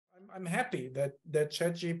I'm happy that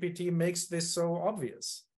ChatGPT makes this so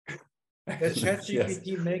obvious. That Yes.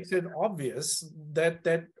 ChatGPT makes it obvious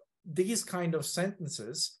that these kind of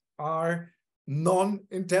sentences are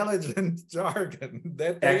non-intelligent jargon,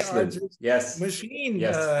 that they are Excellent. just Yes. machine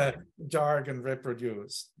Yes. jargon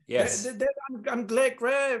reproduced. Yes. I'm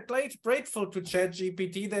grateful to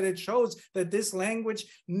ChatGPT that it shows that this language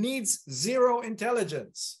needs zero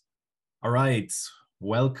intelligence. All right,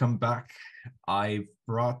 welcome back. I've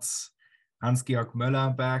brought Hans-Georg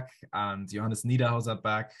Moeller back and Johannes Niederhauser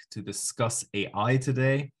back to discuss AI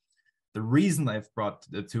today. The reason I've brought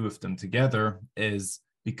the two of them together is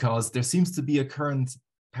because there seems to be a current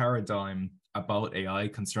paradigm about AI,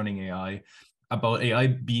 concerning AI, about AI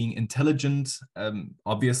being intelligent,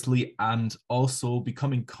 obviously, and also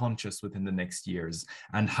becoming conscious within the next years,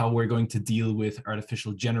 and how we're going to deal with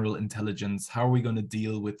artificial general intelligence. How are we going to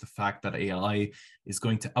deal with the fact that AI is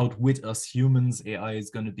going to outwit us humans? AI is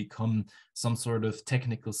going to become some sort of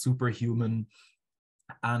technical superhuman.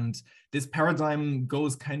 And this paradigm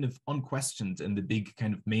goes kind of unquestioned in the big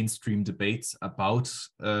kind of mainstream debates about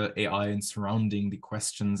AI and surrounding the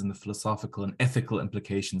questions and the philosophical and ethical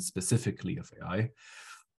implications specifically of AI.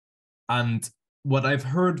 And what I've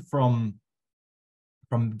heard from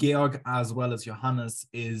Georg as well as Johannes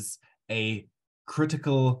is a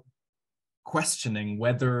critical questioning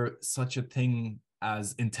whether such a thing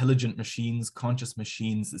as intelligent machines, conscious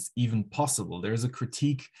machines is even possible. There's a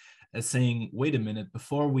critique as saying, wait a minute,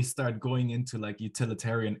 before we start going into like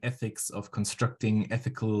utilitarian ethics of constructing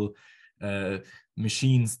ethical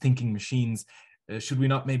machines, thinking machines, should we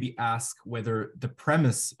not maybe ask whether the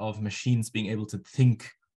premise of machines being able to think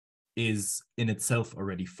is in itself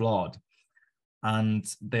already flawed? And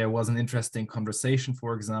there was an interesting conversation,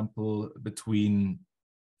 for example, between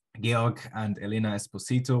Georg and Elena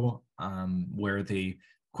Esposito, where they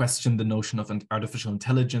question the notion of artificial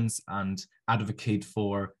intelligence and advocate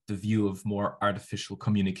for the view of more artificial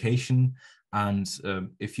communication. And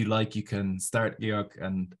if you like, you can start, Georg,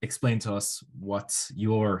 and explain to us what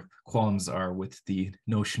your qualms are with the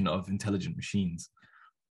notion of intelligent machines.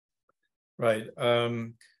 Right.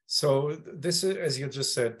 So this is, as you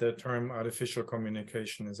just said, the term artificial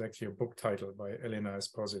communication is actually a book title by Elena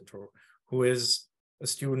Esposito, who is a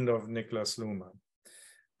student of Niklas Luhmann.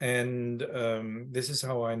 And this is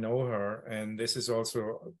how I know her. And this is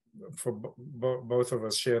also for both of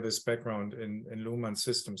us share this background in Luhmann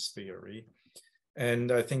systems theory.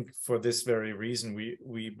 And I think for this very reason,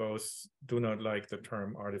 we both do not like the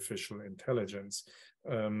term artificial intelligence.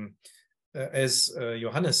 As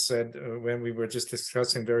Johannes said, when we were just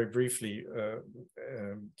discussing very briefly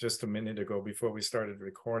just a minute ago before we started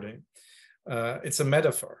recording, it's a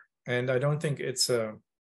metaphor. And I don't think it's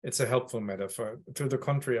a helpful metaphor. To the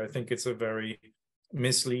contrary, I think it's a very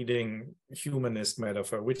misleading humanist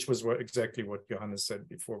metaphor, which was exactly what Johannes said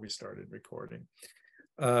before we started recording.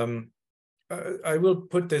 I will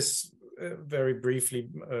put this very briefly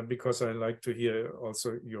because I like to hear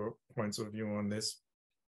also your points of view on this.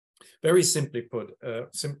 Very simply put,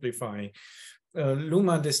 simplifying,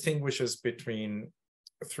 Luhmann distinguishes between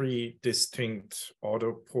three distinct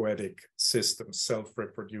autopoietic systems,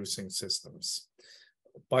 self-reproducing systems.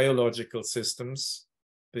 Biological systems,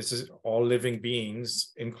 this is all living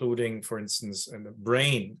beings, including, for instance, and the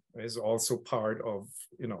brain is also part of,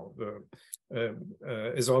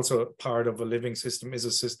 is also part of a living system, is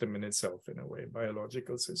a system in itself in a way,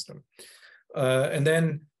 biological system. And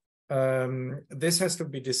then this has to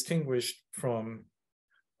be distinguished from,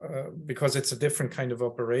 because it's a different kind of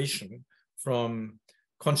operation, from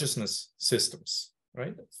consciousness systems,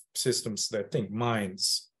 right? Systems that think,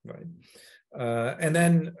 minds, right? And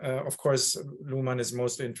then, of course, Luhmann is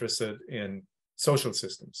most interested in social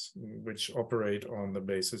systems, which operate on the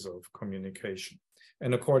basis of communication.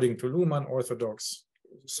 And according to Luhmann, orthodox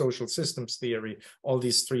social systems theory, all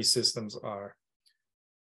these three systems are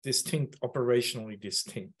distinct, operationally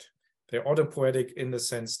distinct. They're autopoietic in the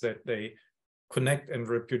sense that they connect and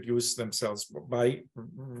reproduce themselves by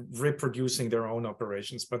reproducing their own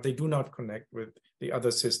operations, but they do not connect with the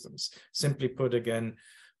other systems. Simply put, again,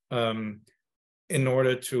 in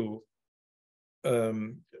order to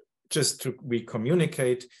we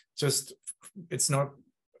communicate, it's not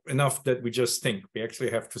enough that we just think, we actually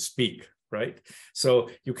have to speak, right? So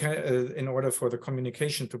you can, in order for the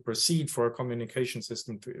communication to proceed, for a communication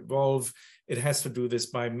system to evolve, it has to do this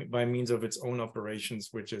by means of its own operations,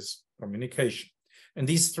 which is communication. And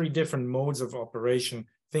these three different modes of operation,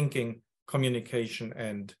 thinking, communication,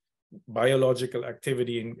 and biological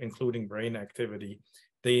activity, including brain activity,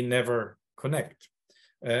 they never connect.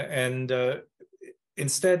 And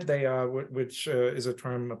instead, they are, which is a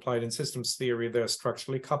term applied in systems theory, they're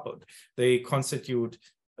structurally coupled. They constitute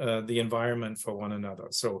the environment for one another.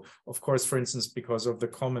 So, of course, for instance, because of the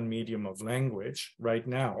common medium of language right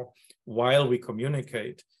now, while we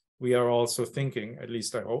communicate, we are also thinking, at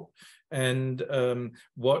least I hope, and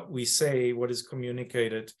what we say, what is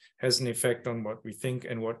communicated, has an effect on what we think,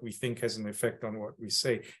 and what we think has an effect on what we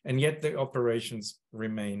say. And yet the operations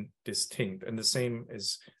remain distinct. And the same is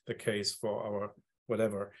the case for our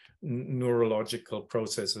whatever neurological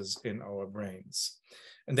processes in our brains.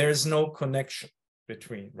 And there is no connection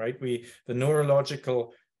between, right? The neurological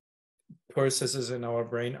processes in our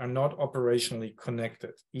brain are not operationally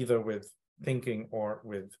connected, either with thinking or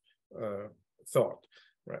with thought,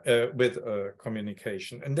 right? With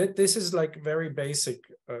communication. And this is like very basic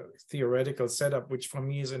theoretical setup, which for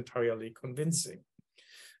me is entirely convincing.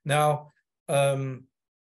 Now,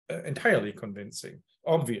 entirely convincing,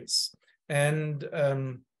 obvious. And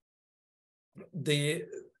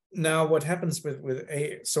now what happens with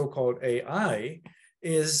a so-called AI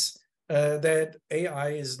is that AI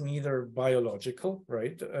is neither biological,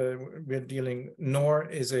 right? We're dealing, nor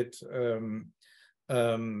is it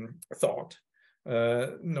thought,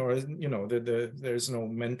 nor, you know, there's no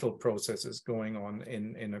mental processes going on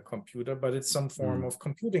in a computer, but it's some form of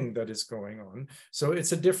computing that is going on. So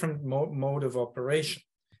it's a different mode of operation.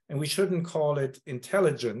 And we shouldn't call it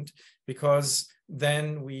intelligent, because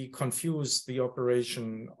then we confuse the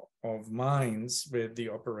operation of minds with the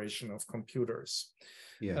operation of computers.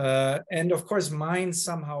 Yeah. And of course, minds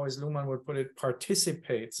somehow, as Luhmann would put it,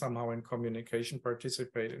 participate somehow in communication,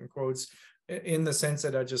 participate in quotes, in the sense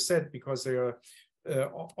that I just said, because they are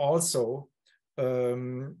also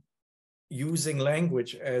using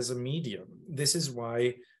language as a medium. This is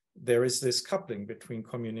why there is this coupling between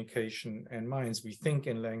communication and minds. We think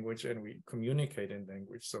in language and we communicate in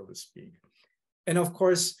language, so to speak. And of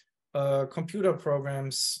course, computer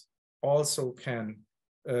programs also can,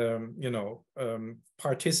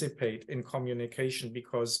 participate in communication,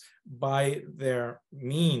 because by their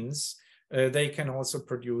means, they can also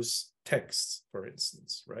produce texts, for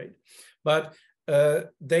instance, right? But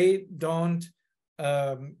they don't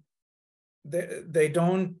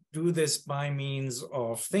do this by means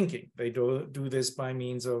of thinking. They do this by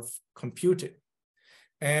means of computing.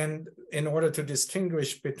 And in order to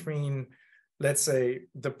distinguish between, let's say,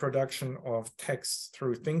 the production of text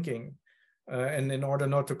through thinking, and in order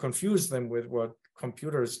not to confuse them with what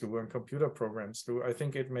computers do and computer programs do, I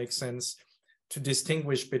think it makes sense to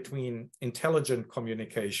distinguish between intelligent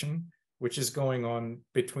communication, which is going on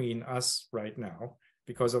between us right now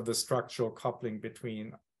because of the structural coupling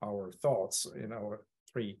between our thoughts in our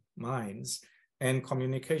three minds, and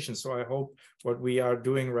communication. So I hope what we are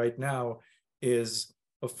doing right now is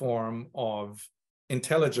a form of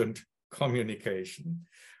intelligent communication.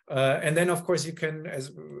 And then, of course, you can,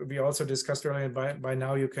 as we also discussed earlier, by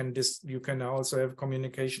now you can also have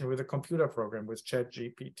communication with a computer program, with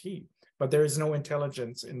ChatGPT. But there is no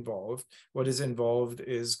intelligence involved. What is involved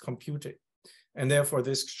is computing. And therefore,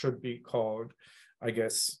 this should be called, I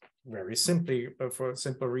guess, very simply, but for a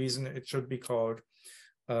simple reason, it should be called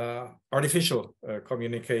artificial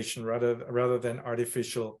communication rather than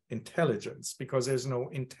artificial intelligence, because there's no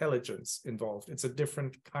intelligence involved. It's a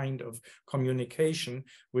different kind of communication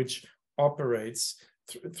which operates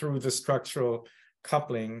through the structural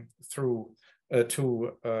coupling through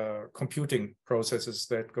to computing processes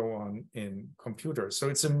that go on in computers. So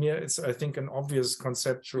it's I think an obvious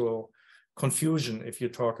conceptual confusion if you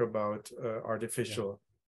talk about artificial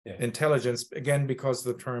intelligence, again, because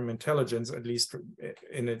the term intelligence, at least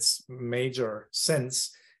in its major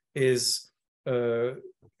sense, is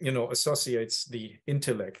associates the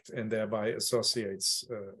intellect and thereby associates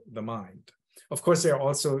the mind. Of course, there are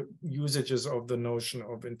also usages of the notion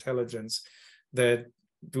of intelligence that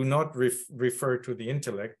do not refer to the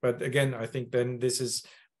intellect, but again, I think then this is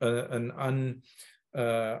an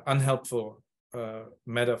unhelpful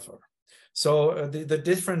metaphor. So the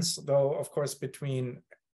difference, though, of course, between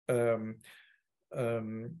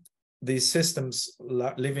these systems,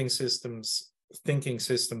 living systems, thinking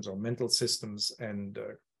systems, or mental systems, and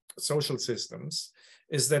social systems,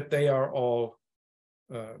 is that they are all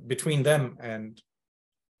between them and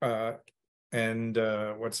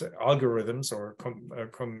algorithms or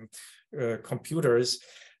computers,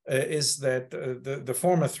 is that the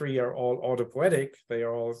former three are all autopoietic. They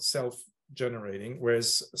are all self-generating,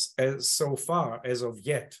 whereas so far as of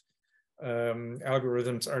yet,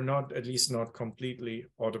 algorithms are not, at least not completely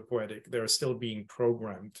autopoietic. They're still being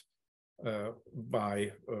programmed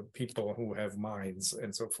by people who have minds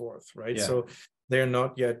and so forth, right? Yeah. So they're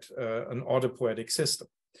not yet an autopoietic system.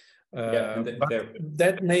 But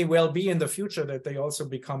that may well be in the future that they also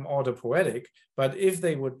become autopoietic. But if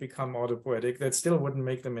they would become autopoietic, that still wouldn't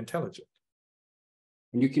make them intelligent.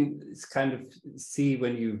 And you can kind of see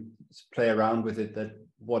when you play around with it that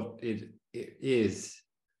what it is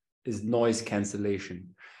noise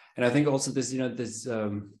cancellation. And I think also this,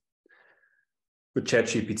 with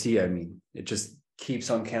ChatGPT, I mean, it just keeps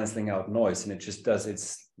on canceling out noise, and it just does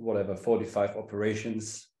its 45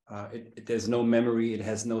 operations. There's no memory, it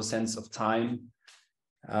has no sense of time.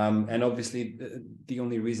 And obviously the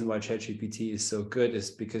only reason why ChatGPT is so good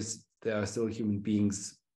is because there are still human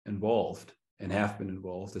beings involved and have been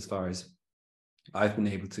involved, as far as I've been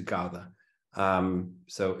able to gather.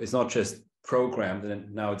 So it's not just programmed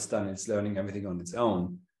and now it's done, it's learning everything on its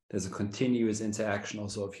own. There's a continuous interaction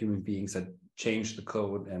also of human beings that change the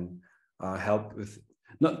code and help with,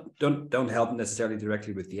 don't help necessarily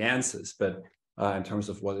directly with the answers, but in terms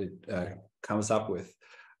of what it comes up with.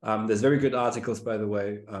 There's very good articles, by the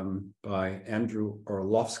way, by Andrew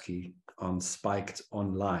Orlovsky on Spiked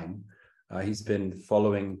Online. He's been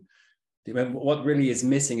following, what really is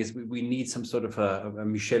missing is we need some sort of a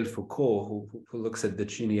Michel Foucault who looks at the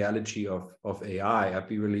genealogy of AI. I'd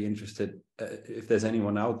be really interested if there's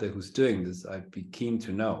anyone out there who's doing this. I'd be keen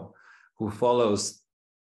to know who follows,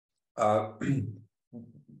 and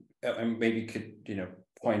maybe could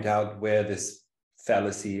point out where this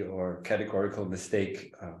fallacy or categorical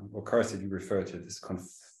mistake occurs that you refer to, this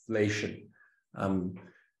conflation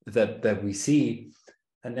that we see.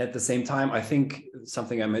 And at the same time, I think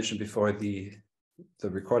something I mentioned before the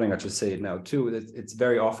recording, I should say it now too, that it's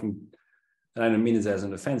very often, and I don't mean it as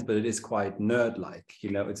an offense, but it is quite nerd-like,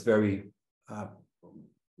 it's very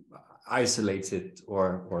isolated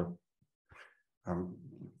or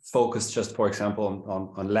focused just, for example,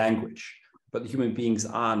 on language. But human beings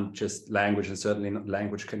aren't just language, and certainly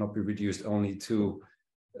language cannot be reduced only to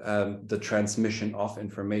the transmission of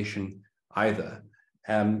information either.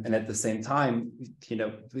 And at the same time,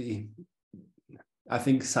 I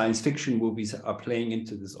think science fiction movies are playing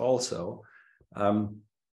into this also.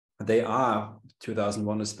 They are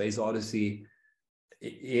 2001: A Space Odyssey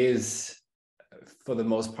is, for the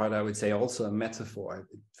most part, I would say, also a metaphor.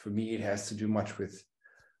 For me, it has to do much with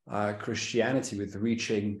Christianity, with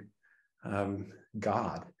reaching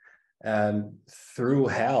God through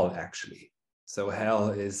hell, actually. So hell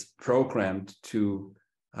is programmed to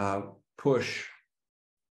push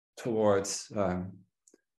towards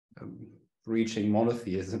reaching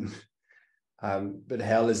monotheism, but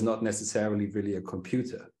hell is not necessarily really a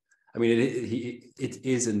computer. I mean, it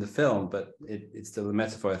is in the film, but it's still a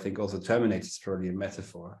metaphor. I think also Terminator is probably a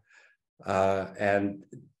metaphor, and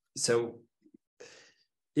so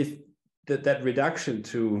if that reduction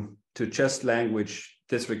to just language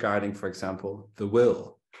disregarding, for example, the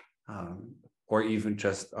will, or even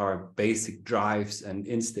just our basic drives and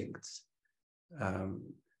instincts,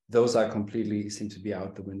 those are completely seem to be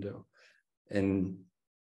out the window in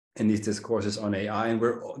these discourses on AI. And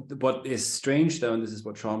what is strange, though, and this is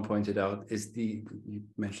what Seán pointed out, is you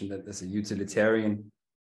mentioned that there's a utilitarian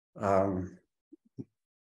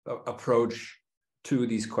approach to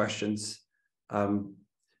these questions,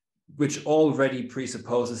 which already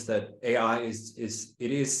presupposes that AI is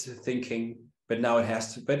thinking, but now it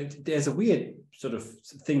has to. But there's a weird sort of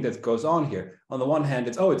thing that goes on here. On the one hand,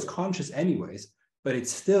 it's conscious anyways, but it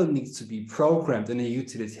still needs to be programmed in a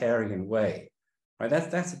utilitarian way, right?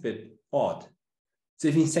 That's a bit odd. So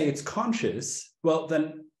if you say it's conscious, well,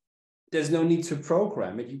 then there's no need to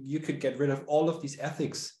program it. You could get rid of all of these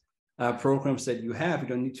ethics programs that you have. You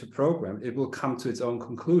don't need to program. It will come to its own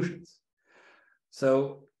conclusions.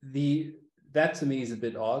 So that to me is a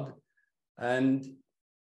bit odd. And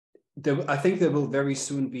I think there will very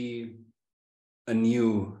soon be a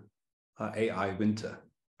new AI winter,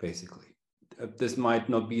 basically. This might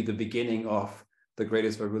not be the beginning of the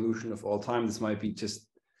greatest revolution of all time. This might be just,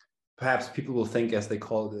 perhaps people will think, as they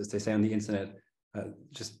call it, as they say on the internet,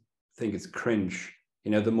 just think it's cringe.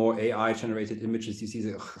 The more AI generated images you see,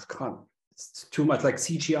 it's too much like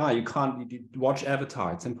CGI. You can't watch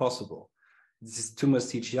Avatar. It's impossible. It's just too much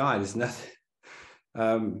CGI. There's nothing.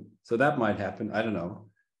 So that might happen. I don't know.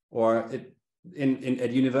 Or at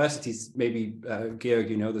universities, maybe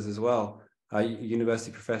Georg, you know this as well.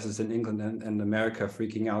 University professors in England and America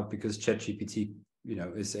freaking out because ChatGPT,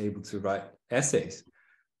 is able to write essays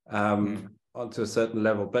onto a certain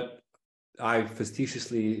level. But I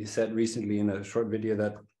facetiously said recently in a short video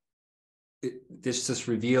that this just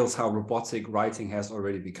reveals how robotic writing has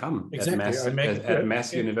already become at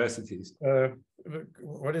mass universities.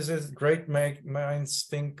 What is it? Great minds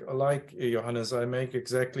think alike, Johannes. I make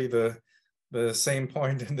exactly the the same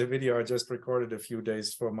point in the video I just recorded a few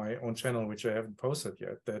days for my own channel, which I haven't posted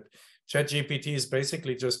yet, that ChatGPT is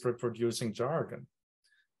basically just reproducing jargon.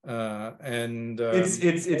 It's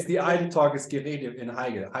the idle talk is geredet in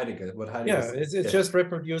Heidegger. What Heidegger yeah, it's just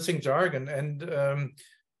reproducing jargon, and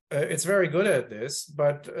it's very good at this,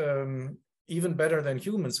 but even better than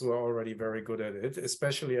humans who are already very good at it,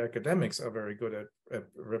 especially academics are very good at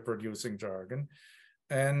reproducing jargon.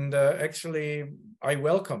 And actually, I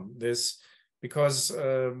welcome this because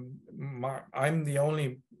I'm the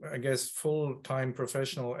only, I guess, full-time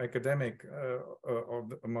professional academic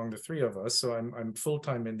among the three of us. So I'm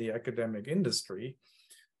full-time in the academic industry.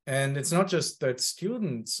 And it's not just that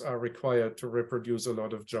students are required to reproduce a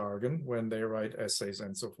lot of jargon when they write essays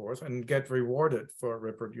and so forth and get rewarded for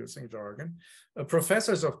reproducing jargon.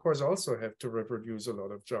 Professors, of course, also have to reproduce a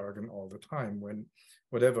lot of jargon all the time when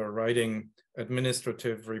writing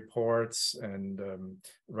administrative reports and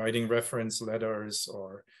writing reference letters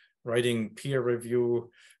or writing peer review.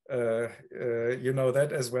 You know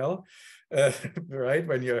that as well, right?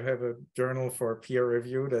 When you have a journal for peer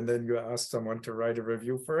reviewed and then you ask someone to write a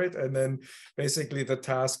review for it, and then basically the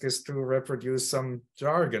task is to reproduce some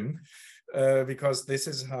jargon because this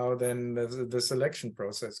is how then the selection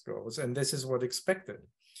process goes, and this is what's expected.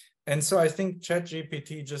 And so I think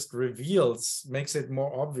ChatGPT just makes it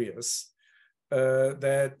more obvious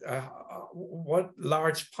that what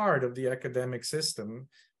large part of the academic system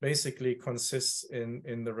basically consists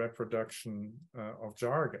in the reproduction of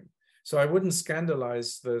jargon. So I wouldn't single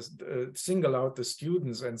out the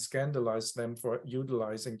students and scandalize them for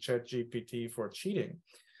utilizing ChatGPT for cheating.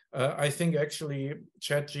 I think actually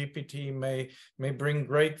ChatGPT may bring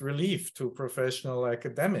great relief to professional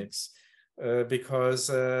academics because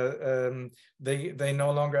they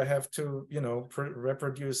no longer have to,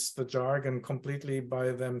 reproduce the jargon completely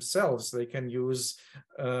by themselves. They can use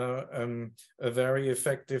a very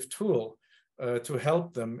effective tool to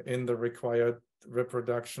help them in the required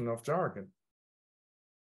reproduction of jargon.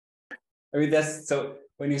 I mean, that's so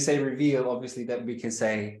when you say reveal, obviously that we can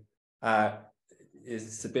say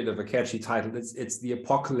is a bit of a catchy title. It's the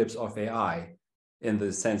apocalypse of AI, in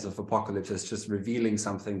the sense of apocalypse as just revealing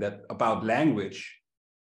something that about language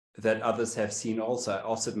that others have seen also.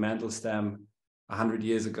 Osip Mandelstam 100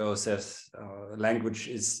 years ago says language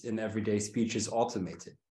is in everyday speech is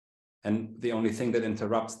automated. And the only thing that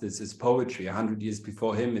interrupts this is poetry. 100 years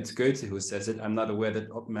before him, it's Goethe who says it. I'm not aware that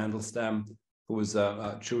Mandelstam, who was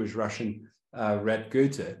a Jewish Russian, read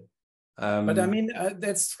Goethe. But I mean,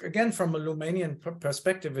 that's again, from a Lumanian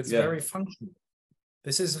perspective, it's very functional.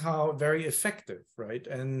 This is how very effective, right?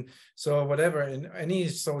 And so whatever, in any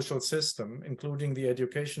social system, including the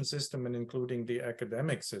education system and including the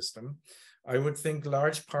academic system, I would think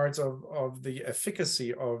large parts of the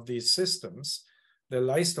efficacy of these systems, the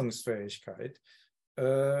Leistungsfähigkeit,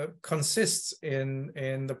 consists in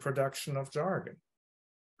the production of jargon.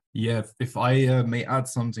 Yeah, if I may add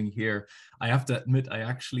something here, I have to admit I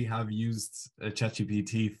actually have used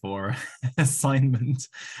ChatGPT for assignment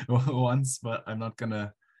once, but I'm not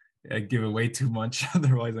gonna give away too much,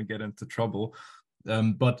 otherwise I get into trouble.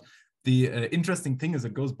 But the interesting thing is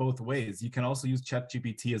it goes both ways. You can also use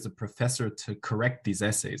ChatGPT as a professor to correct these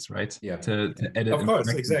essays, right? Yeah. To edit. Of course,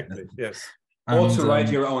 exactly. Yes. Or to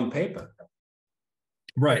write your own paper.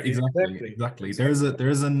 Right, exactly.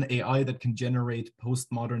 There's an AI that can generate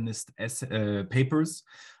postmodernist papers,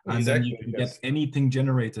 and then you can get anything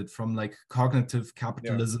generated from like cognitive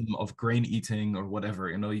capitalism of grain eating or whatever.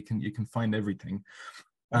 You can find everything.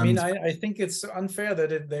 I mean, I think it's unfair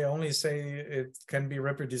that they only say it can be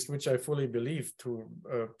reproduced, which I fully believe, to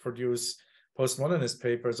produce postmodernist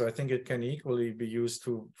papers. I think it can equally be used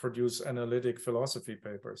to produce analytic philosophy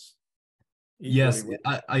papers. Yes,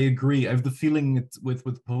 I agree. I have the feeling with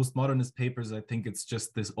postmodernist papers, I think it's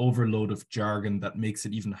just this overload of jargon that makes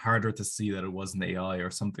it even harder to see that it wasn't AI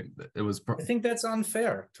or something. It was. I think that's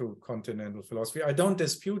unfair to continental philosophy. I don't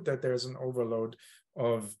dispute that there's an overload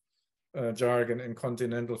of jargon in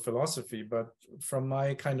continental philosophy, but from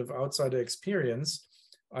my kind of outsider experience,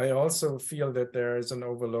 I also feel that there is an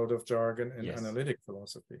overload of jargon in analytic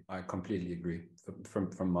philosophy. I completely agree.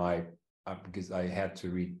 From my because I had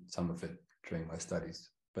to read some of it during my studies.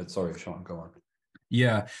 But sorry, Seán, go on.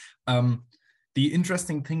 Yeah. The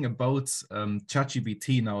interesting thing about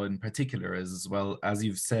ChatGPT now in particular is, as well, as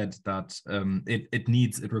you've said, that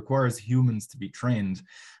it requires humans to be trained.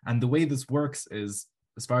 And the way this works is,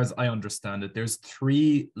 as far as I understand it, there's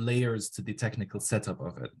 3 layers to the technical setup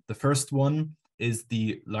of it. The first one is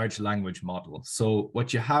the large language model. So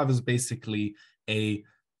what you have is basically a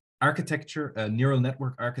architecture, a neural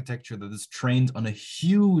network architecture that is trained on a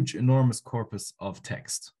huge, enormous corpus of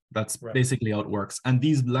text. That's basically how it works. And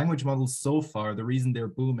these language models so far, the reason they're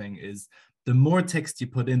booming is the more text you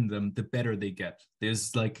put in them, the better they get.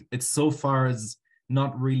 There's like, it's so far as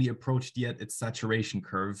not really approached yet its saturation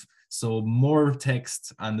curve. So more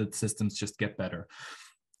text and the systems just get better.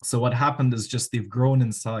 So what happened is just they've grown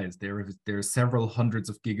in size. They're several hundreds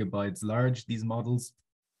of gigabytes large, these models.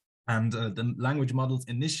 And the language models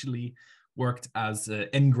initially worked as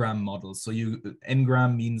n-gram models. So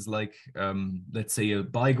n-gram means like, let's say a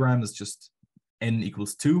bigram is just n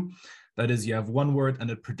equals 2. That is, you have one word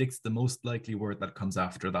and it predicts the most likely word that comes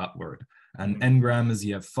after that word. And n-gram is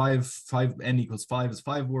you have n equals 5 is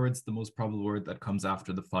 5 words, the most probable word that comes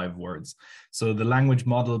after the 5 words. So the language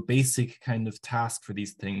model basic kind of task for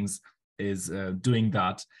these things is doing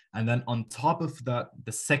that. And then on top of that,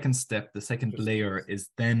 the second step, the second layer is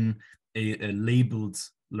then a labeled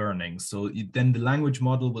learning. So then the language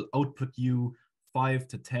model will output you 5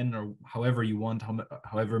 to 10 or however you want,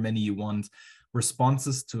 however many you want,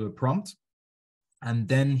 responses to a prompt. And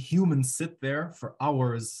then humans sit there for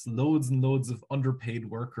hours, loads and loads of underpaid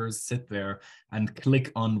workers sit there and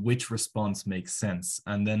click on which response makes sense.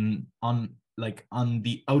 And then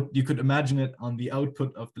you could imagine it on the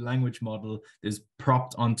output of the language model is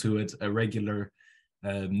propped onto it a regular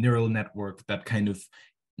neural network that kind of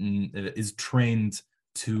is trained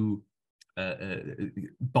to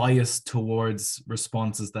bias towards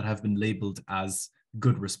responses that have been labeled as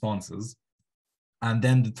good responses. And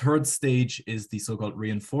then the third stage is the so-called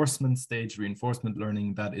reinforcement stage, reinforcement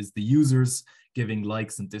learning. That is the users giving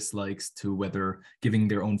likes and dislikes to giving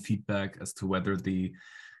their own feedback as to whether the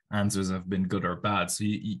answers have been good or bad. So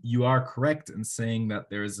you are correct in saying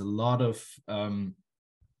that there's a lot of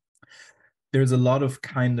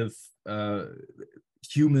kind of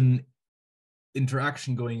human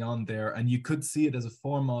interaction going on there, and you could see it as a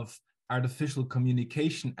form of artificial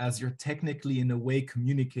communication, as you're technically in a way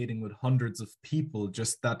communicating with hundreds of people,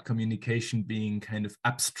 just that communication being kind of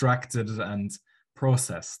abstracted and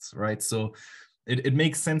processed, right? So it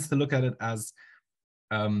makes sense to look at it as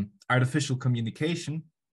artificial communication.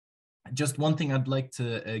 Just one thing I'd like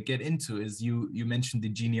to get into is you mentioned the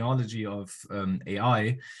genealogy of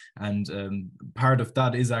AI, and part of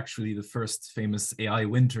that is actually the first famous AI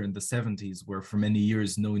winter in the 70s, where for many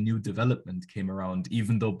years no new development came around,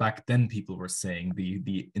 even though back then people were saying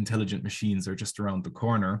the intelligent machines are just around the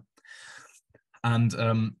corner.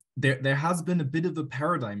 And there has been a bit of a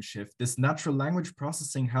paradigm shift. This natural language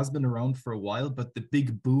processing has been around for a while, but the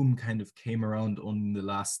big boom kind of came around only in the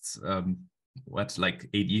last like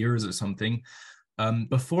 8 years or something.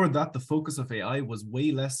 Before that, the focus of AI was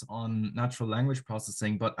way less on natural language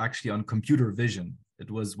processing, but actually on computer vision.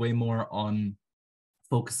 It was way more on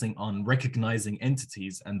focusing on recognizing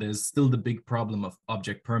entities, and there's still the big problem of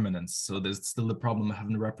object permanence. So there's still the problem of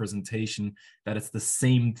having a representation that it's the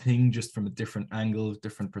same thing, just from a different angle,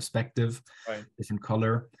 different perspective, different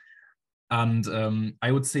color. And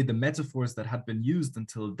I would say the metaphors that had been used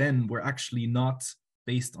until then were actually not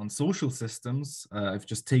based on social systems. I've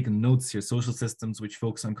just taken notes here, social systems which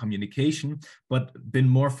focus on communication, but been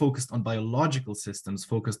more focused on biological systems,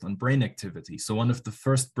 focused on brain activity. So one of the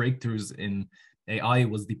first breakthroughs in AI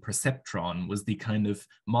was the perceptron, was the kind of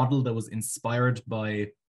model that was inspired by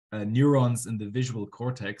neurons in the visual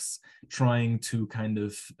cortex, trying to kind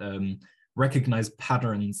of recognize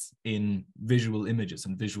patterns in visual images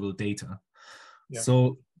and visual data. Yeah.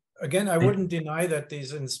 So again, I wouldn't deny that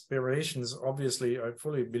these inspirations, obviously, I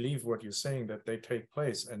fully believe what you're saying, that they take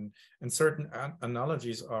place, and certain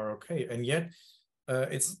analogies are okay. And yet,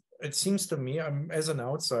 it seems to me, as an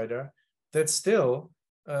outsider, that still,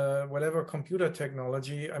 whatever computer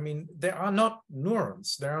technology, I mean, there are not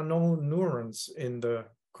neurons. There are no neurons in the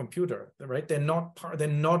computer, right? They're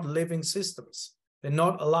not living systems. They're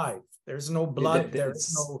not alive. There's no blood.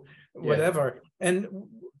 There's no whatever. And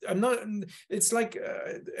I'm not, it's like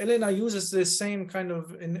Elena uses this same kind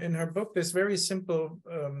of, in her book, this very simple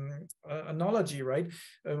analogy, right?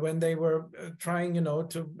 When they were trying,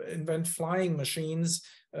 to invent flying machines,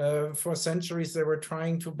 for centuries, they were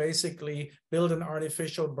trying to basically build an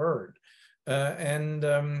artificial bird. And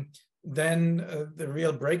then the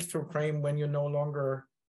real breakthrough came when you no longer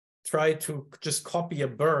try to just copy a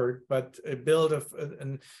bird, but build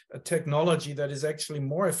a technology that is actually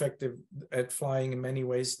more effective at flying in many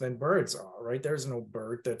ways than birds are, right? There's no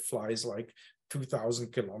bird that flies like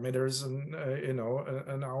 2,000 kilometers in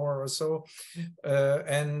an hour or so.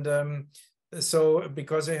 so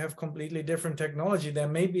because they have completely different technology, there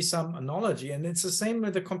may be some analogy, and it's the same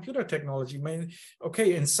with the computer technology.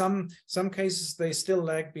 Okay, in some cases they still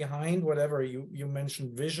lag behind, whatever you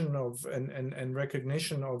mentioned, vision of and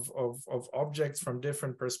recognition of objects from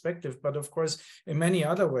different perspectives. But of course, in many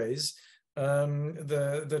other ways,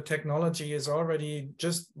 the technology is already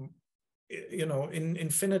just, you know,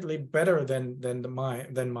 infinitely better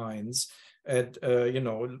than minds at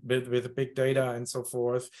with big data and so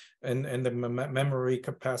forth, and the memory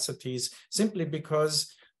capacities, simply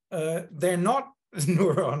because they're not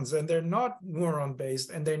neurons, and they're not neuron based,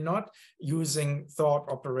 and they're not using thought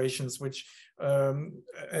operations, which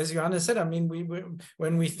as Johannes said, I mean,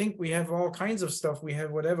 when we think we have all kinds of stuff, we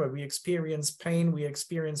have whatever, we experience pain, we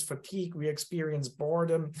experience fatigue, we experience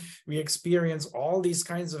boredom, we experience all these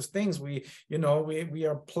kinds of things. We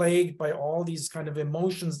are plagued by all these kind of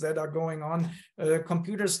emotions that are going on.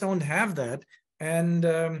 Computers don't have that, and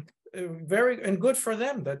very and good for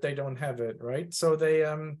them that they don't have it, right? So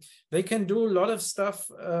they can do a lot of stuff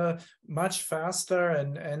much faster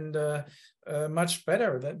and much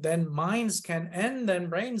better than minds can, and than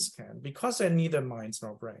brains can, because they're neither minds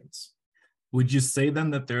nor brains. Would you say then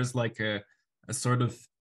that there's like a sort of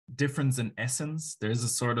difference in essence? There's a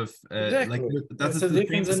sort of exactly. like that's a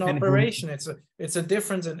difference in operation. It's a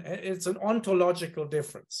difference in, it's an ontological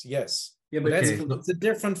difference. Yes. Yeah, but it's a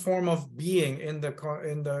different form of being in the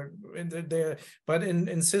but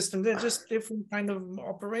in system, they're just different kind of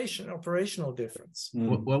operational difference.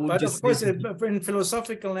 But of course, in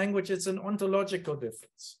philosophical language, it's an ontological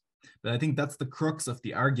difference. But I think that's the crux of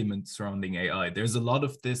the argument surrounding AI. There's a lot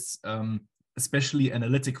of this, especially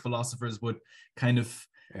analytic philosophers would kind of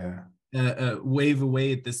wave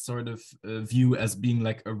away at this sort of view as being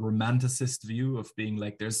like a romanticist view of being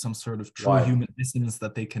like there's some sort of true human essence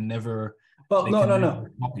that they can never. Well, no.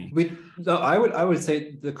 I would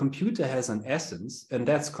say the computer has an essence, and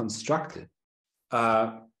that's constructed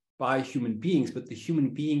by human beings. But the human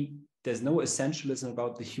being, there's no essentialism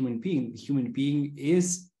about the human being. The human being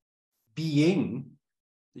is being.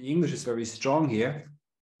 The English is very strong here.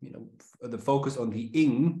 You know, the focus on the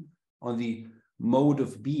ing, on the mode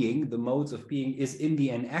of being. The modes of being is in the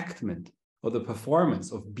enactment or the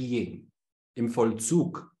performance of being, im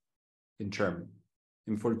Vollzug in German,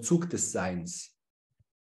 im Vollzug des Seins.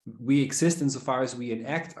 We exist insofar as we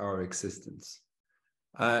enact our existence,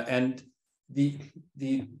 and the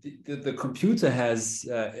computer has,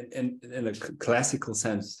 in a classical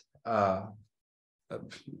sense,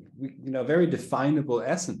 very definable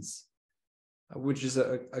essence, which is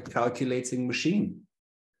a calculating machine.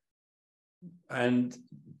 And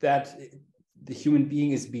that the human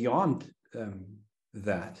being is beyond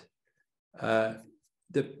that.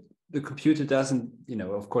 The computer doesn't,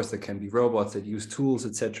 of course, there can be robots that use tools,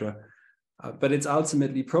 etc., but it's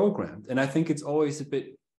ultimately programmed. And I think it's always a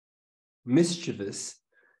bit mischievous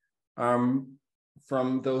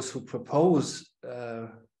from those who propose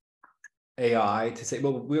AI to say,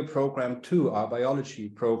 well, we're programmed too. Our biology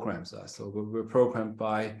programs us. So we're programmed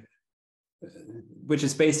by, which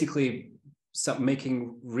is basically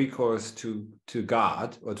making recourse to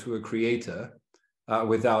God or to a creator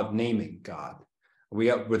without naming God,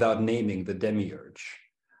 without naming the demiurge,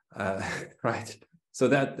 right? So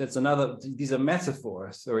that's another. These are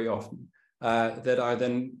metaphors very often that are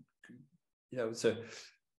then, So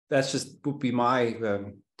that's just would be my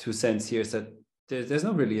 2 cents here. Is that there's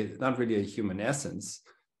not really a human essence.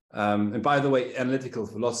 And by the way, analytical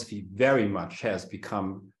philosophy very much has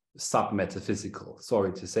become sub-metaphysical.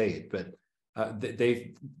 Sorry to say it, but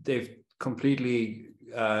they've completely.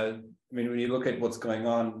 When you look at what's going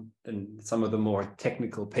on in some of the more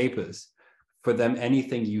technical papers, for them,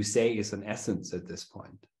 anything you say is an essence at this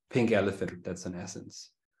point. Pink elephant, that's an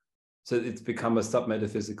essence. So it's become a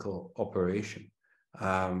sub-metaphysical operation.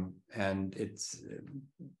 And it's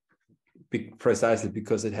precisely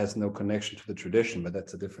because it has no connection to the tradition, but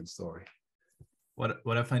that's a different story.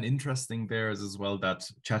 What I find interesting there is as well that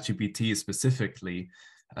ChatGPT specifically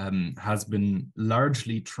has been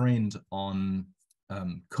largely trained on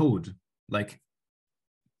code. Like,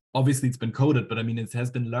 obviously it's been coded, but I mean, it has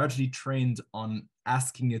been largely trained on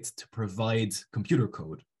asking it to provide computer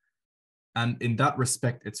code. And in that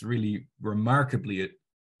respect, it's really remarkably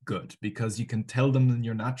good, because you can tell them in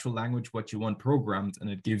your natural language what you want programmed, and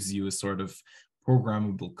it gives you a sort of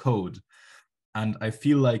programmable code. And I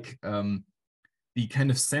feel like the kind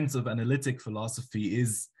of sense of analytic philosophy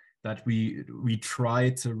is that we try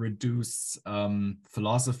to reduce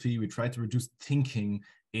philosophy, we try to reduce thinking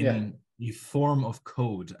in the form of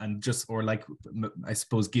code, and or like, I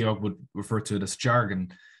suppose Georg would refer to it as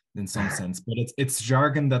jargon in some sense, but it's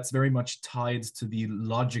jargon that's very much tied to the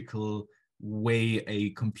logical way a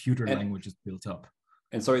computer language is built up.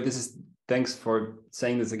 And sorry, thanks for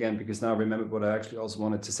saying this again, because now I remember what I actually also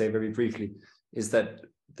wanted to say very briefly, is that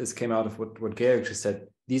this came out of what Georg just said.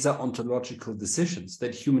 These are ontological decisions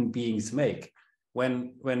that human beings make.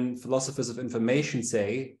 When philosophers of information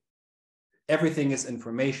say everything is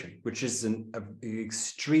information, which is an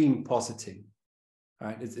extreme positing,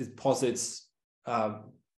 right? It posits an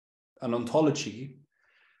ontology,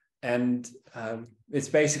 and it's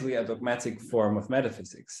basically a dogmatic form of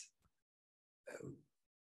metaphysics.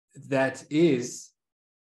 That is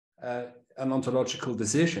an ontological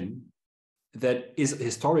decision that is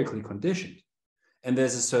historically conditioned. And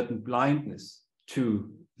there's a certain blindness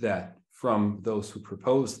to that from those who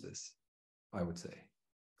propose this, I would say.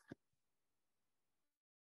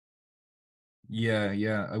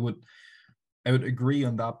 Yeah, I would agree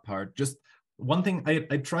on that part. Just one thing,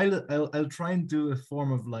 I'll try and do a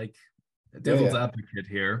form of like devil's advocate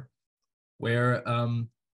here, where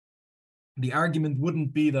the argument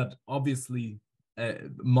wouldn't be that obviously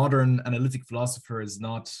modern analytic philosopher is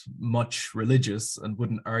not much religious and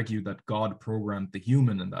wouldn't argue that God programmed the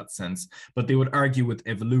human in that sense, but they would argue with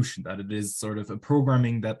evolution, that it is sort of a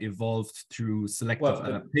programming that evolved through selective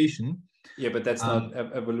adaptation. Yeah, but that's not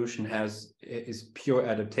evolution. Is pure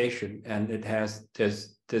adaptation, and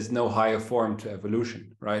there's no higher form to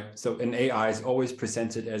evolution, right? So an AI is always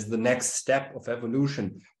presented as the next step of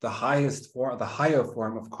evolution, the highest form, the higher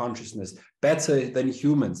form of consciousness, better than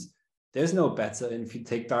humans. There's no better, and if you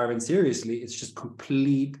take Darwin seriously, it's just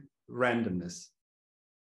complete randomness.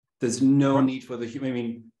 There's no need for the human. I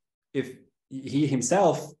mean, if he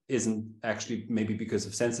himself isn't actually, maybe because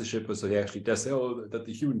of censorship, or so he actually does say, oh, that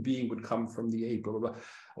the human being would come from the ape, blah, blah, blah,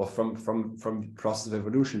 or from the process of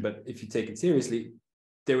evolution. But if you take it seriously,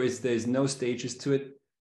 there's no stages to it.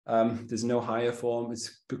 There's no higher form.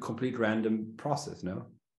 It's a complete random process. No.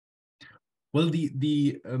 Well,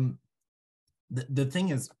 the thing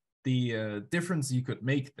is, the difference you could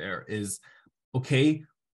make there is, okay,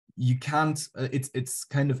 you can't, it's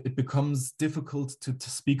kind of, it becomes difficult to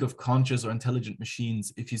speak of conscious or intelligent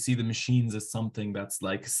machines if you see the machines as something that's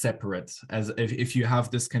like separate, as if you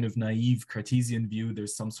have this kind of naive Cartesian view,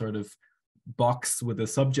 there's some sort of box with a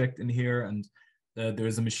subject in here, and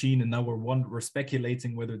there's a machine, and now we're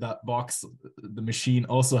speculating whether that box, the machine,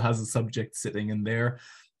 also has a subject sitting in there.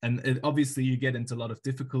 And obviously you get into a lot of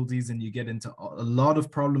difficulties, and you get into a lot of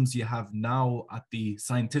problems you have now at the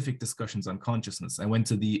scientific discussions on consciousness. I went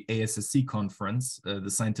to the ASSC conference, the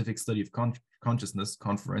Scientific Study of Consciousness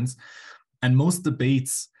conference, and most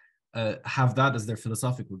debates have that as their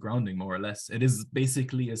philosophical grounding, more or less. It is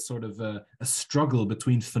basically a sort of a struggle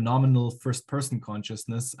between phenomenal first-person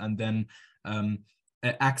consciousness and then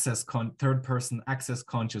third-person access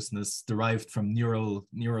consciousness derived from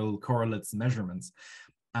neural correlates and measurements.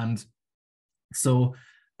 And so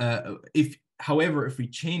if we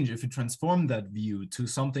transform that view to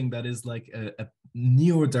something that is like a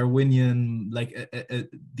neo-Darwinian, like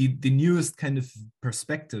the newest kind of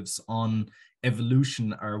perspectives on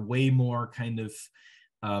evolution are way more kind of,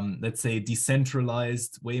 let's say,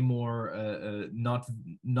 decentralized, way more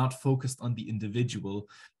not focused on the individual,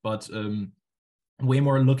 but way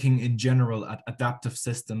more looking in general at adaptive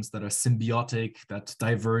systems that are symbiotic, that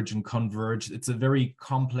diverge and converge. It's a very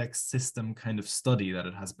complex system kind of study that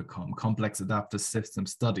it has become, complex adaptive system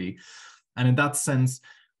study. And in that sense,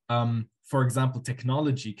 for example,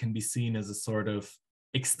 technology can be seen as a sort of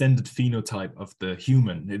extended phenotype of the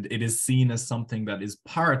human. It is seen as something that is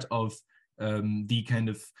part of the kind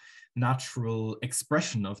of natural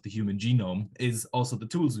expression of the human genome, is also the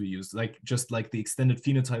tools we use, like just like the extended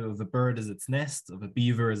phenotype of a bird is its nest, of a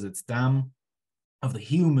beaver is its dam, of the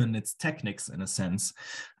human its techniques, in a sense.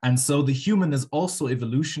 And so the human is also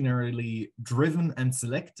evolutionarily driven and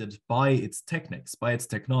selected by its techniques, by its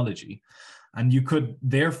technology. And you could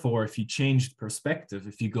therefore, if you changed perspective,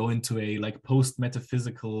 if you go into a like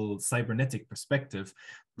post-metaphysical cybernetic perspective,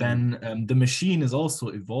 then the machine is also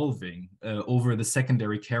evolving over the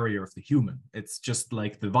secondary carrier of the human. It's just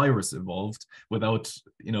like the virus evolved without,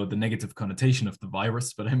 the negative connotation of the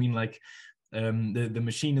virus. But I mean, like the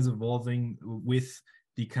machine is evolving with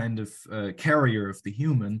the kind of carrier of the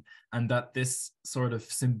human, and that this sort of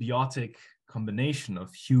symbiotic combination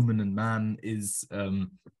of human and man is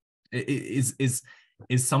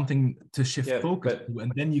something to shift focus to,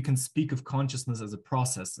 and then you can speak of consciousness as a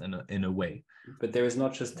process in a way. But there is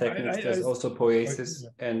not just techniques; there's also poiesis,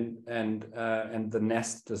 and the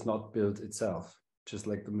nest does not build itself, just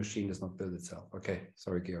like the machine does not build itself. Okay,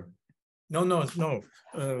 sorry, Georg. No.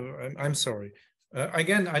 I'm sorry.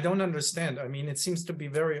 Again, I don't understand. I mean, it seems to be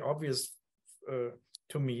very obvious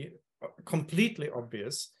to me, completely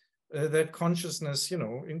obvious, that consciousness,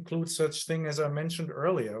 includes such thing as I mentioned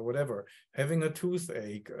earlier, whatever, having a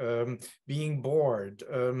toothache, being bored,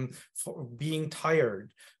 being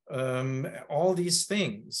tired, all these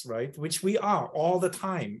things, right? Which we are all the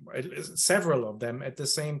time, several of them at the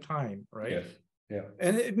same time, right? Yes. Yeah.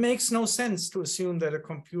 And it makes no sense to assume that a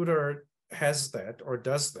computer has that or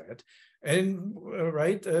does that. And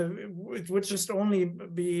it would just only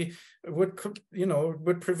be would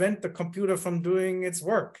prevent the computer from doing its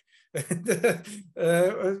work.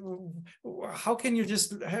 How can you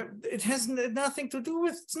just have it? Has nothing to do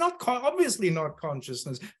with, it's not obviously not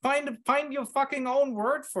consciousness. Find your fucking own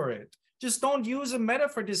word for it. Just don't use a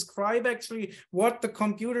metaphor. Describe actually what the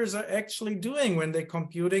computers are actually doing when they're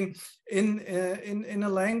computing in a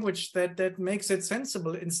language that makes it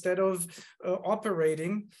sensible, instead of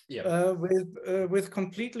operating with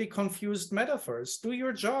completely confused metaphors. Do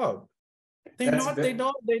your job. They're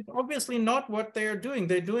obviously not what they're doing.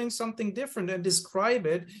 They're doing something different, and describe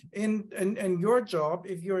it and your job,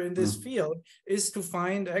 if you're in this field, is to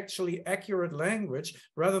find actually accurate language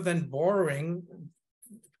rather than borrowing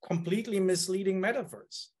completely misleading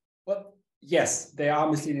metaphors. Well, yes, they are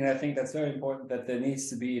misleading. I think that's very important, that there needs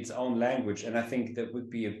to be its own language. And I think that would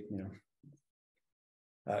be,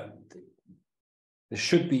 there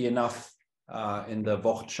should be enough in the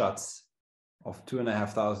Wortschatz of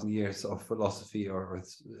 2,500 years of philosophy, you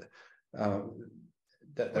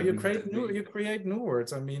create new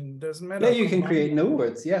words. I mean, doesn't matter. Yeah, you can create new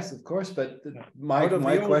words, yes, of course. But my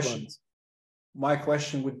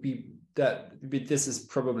question would be that this is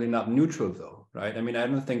probably not neutral, though, right? I mean, I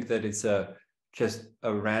don't think that it's just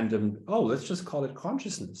a random, let's just call it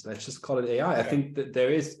consciousness, let's just call it AI. I think that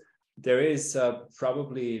there is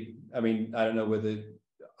probably, I mean, I don't know whether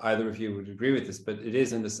either of you would agree with this, but it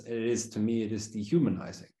is to me, it is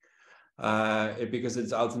dehumanizing, because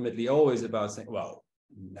it's ultimately always about saying, well,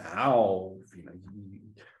 now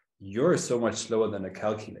you're so much slower than a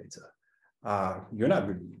calculator. You're not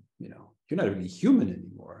really human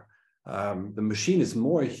anymore. The machine is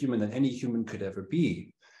more human than any human could ever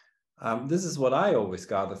be. This is what I always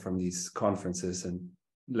gather from these conferences and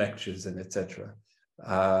lectures and etc.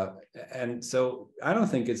 And so I don't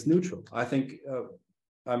think it's neutral. I think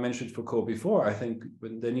I mentioned Foucault before. I think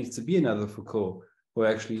there needs to be another Foucault who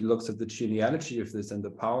actually looks at the genealogy of this and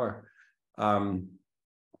the power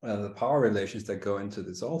relations that go into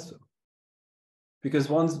this also. Because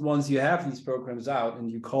once you have these programs out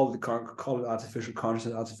and you call it artificial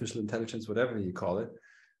consciousness, artificial intelligence, whatever you call it,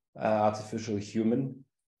 artificial human,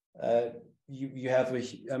 you have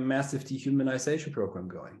a massive dehumanization program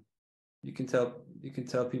going. You can tell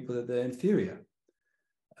people that they're inferior,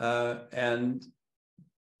 and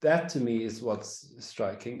that to me is what's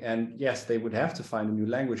striking. And yes, they would have to find a new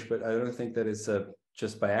language, but I don't think that it's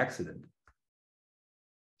just by accident.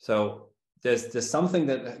 So there's something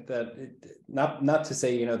that not to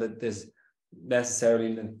say that there's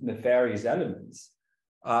necessarily nefarious elements,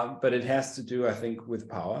 but it has to do, I think, with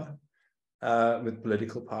power, with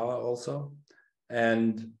political power also,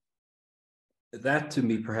 and that to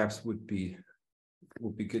me perhaps would be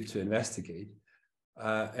good to investigate.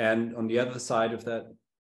 And on the other side of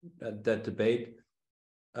that debate,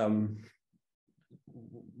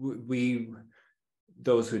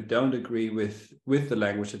 those who don't agree with the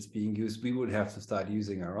language that's being used, we would have to start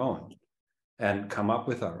using our own and come up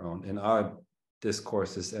with our own in our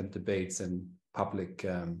discourses and debates and public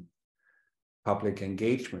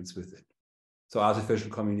engagements with it. So artificial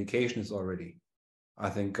communication is already, I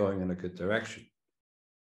think, going in a good direction.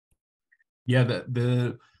 Yeah,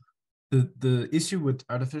 the issue with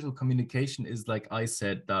artificial communication is, like I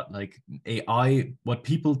said, that like AI,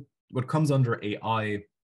 what comes under AI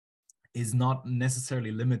is not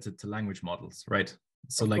necessarily limited to language models, right?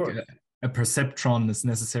 So like a perceptron is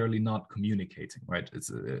necessarily not communicating, right?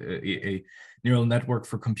 It's a neural network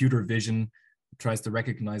for computer vision, tries to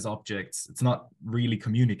recognize objects. It's not really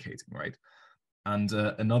communicating, right? And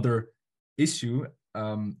another issue,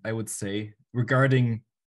 I would say, regarding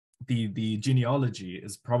the genealogy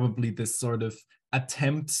is probably this sort of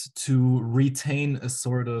attempt to retain a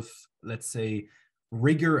sort of, let's say,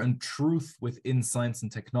 rigor and truth within science and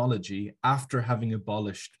technology after having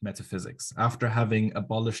abolished metaphysics, after having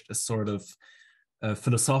abolished a sort of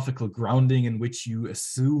philosophical grounding in which you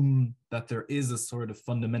assume that there is a sort of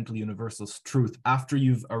fundamental universal truth. After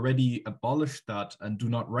you've already abolished that and do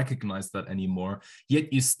not recognize that anymore,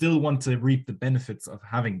 yet you still want to reap the benefits of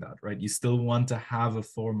having that, right? You still want to have a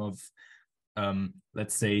form of,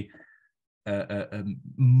 let's say, a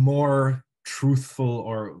more truthful,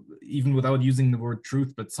 or even without using the word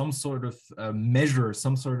truth, but some sort of measure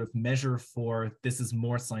for this is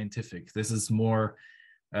more scientific, this is more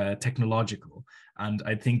technological. And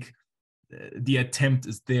I think the attempt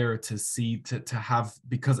is there to see, to have,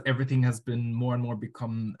 because everything has been more and more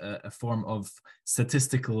become a form of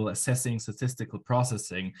statistical assessing, statistical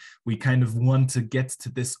processing. We kind of want to get to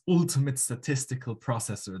this ultimate statistical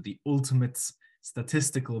processor, the ultimate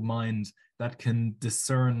statistical mind that can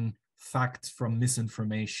discern fact from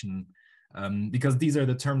misinformation. Because these are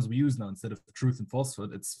the terms we use now. Instead of truth and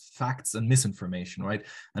falsehood, it's facts and misinformation, right?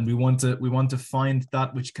 And we want to find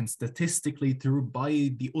that which can statistically, through by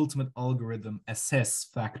the ultimate algorithm, assess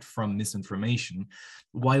fact from misinformation,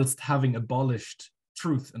 whilst having abolished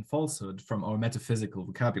truth and falsehood from our metaphysical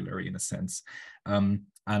vocabulary, in a sense. And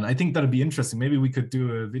I think that'd be interesting. Maybe we could do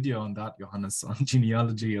a video on that, Johannes, on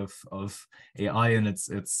genealogy of AI and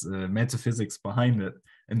its metaphysics behind it,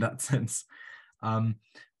 in that sense.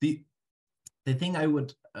 The thing I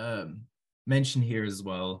would mention here as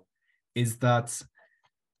well is that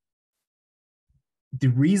the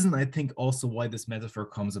reason I think also why this metaphor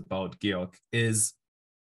comes about, Georg, is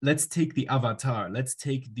let's take the avatar, let's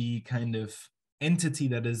take the kind of entity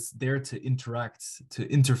that is there to interact, to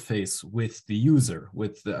interface with the user,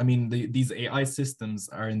 with the, I mean, these AI systems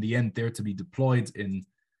are in the end there to be deployed in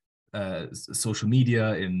social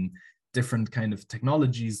media, in different kind of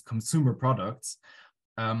technologies, consumer products.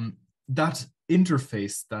 That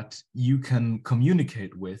interface that you can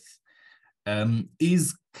communicate with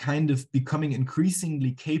is kind of becoming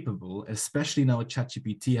increasingly capable, especially now with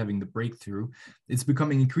ChatGPT having the breakthrough. It's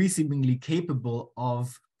becoming increasingly capable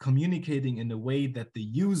of communicating in a way that the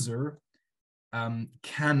user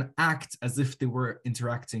can act as if they were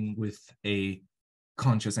interacting with a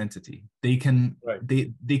conscious entity. They can, right.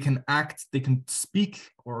 They can act, they can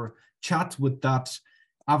speak or chat with that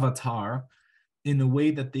avatar in a way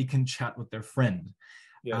that they can chat with their friend.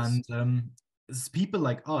 Yes. And people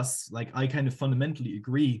like us, like I kind of fundamentally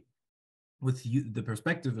agree with you, the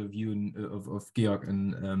perspective of you, of Georg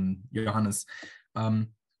and Johannes.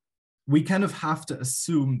 We kind of have to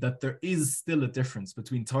assume that there is still a difference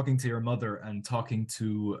between talking to your mother and talking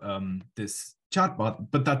to this chatbot,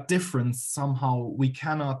 but that difference somehow we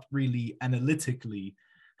cannot really analytically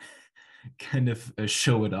kind of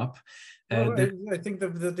show it up. Well, I think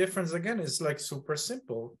the difference again is like super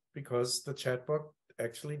simple, because the chatbot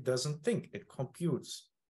actually doesn't think, it computes.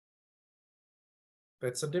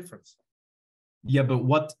 That's a difference. Yeah,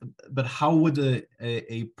 but how would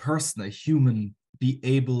a person, a human, be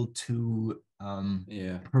able to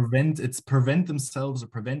prevent themselves or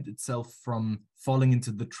prevent itself from falling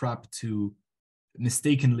into the trap to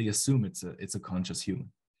mistakenly assume it's a conscious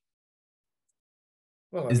human?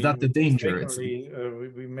 Well, is that the danger?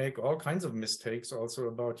 We make all kinds of mistakes also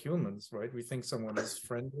about humans, right? We think someone is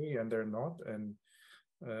friendly and they're not, and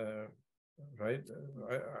right?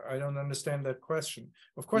 I don't understand that question.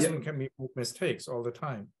 Of course, we can make mistakes all the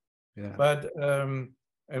time. Yeah. But and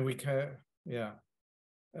we can, yeah.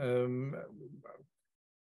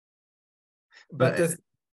 But this,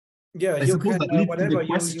 yeah, you can whatever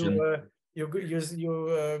you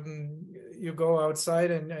go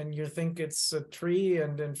outside and you think it's a tree,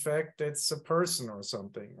 and in fact it's a person or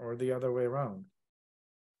something, or the other way around.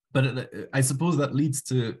 But I suppose that leads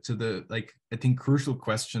to the, like, I think crucial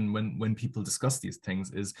question when people discuss these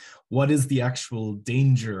things is, what is the actual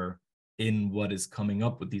danger in what is coming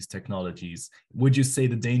up with these technologies? Would you say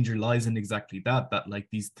the danger lies in exactly that like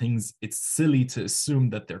these things, it's silly to assume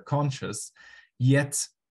that they're conscious, yet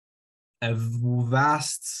a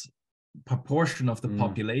vast proportion of the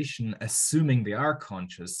population assuming they are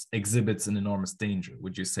conscious exhibits an enormous danger?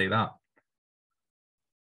 Would you say that?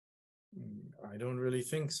 I don't really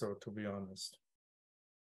think so, to be honest.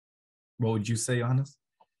 What would you say, Johannes?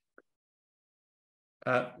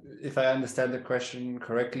 If I understand the question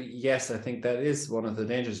correctly, yes, I think that is one of the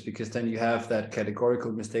dangers, because then you have that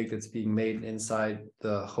categorical mistake that's being made inside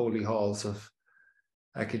the holy halls of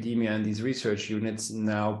academia and these research units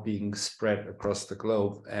now being spread across the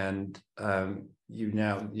globe. And you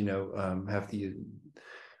now, have the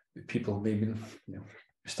people maybe,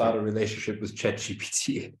 start a relationship with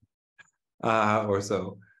ChatGPT or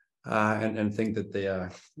so, and think that they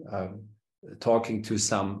are talking to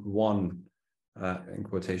someone, in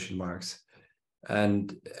quotation marks,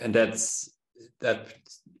 and that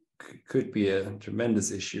could be a tremendous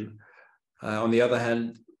issue. On the other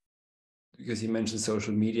hand, because you mentioned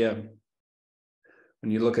social media,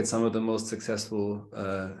 when you look at some of the most successful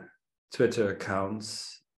Twitter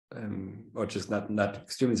accounts, or just not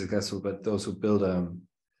extremely successful, but those who build a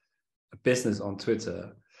business on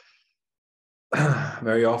Twitter,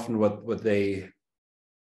 very often what they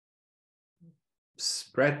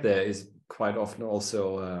spread there is quite often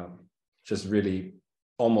also just really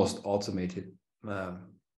almost automated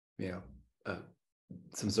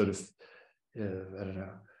some sort of I don't know,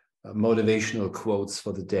 motivational quotes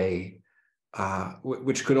for the day,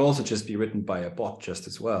 which could also just be written by a bot just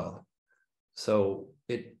as well. So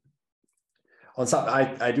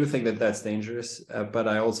I do think that that's dangerous, but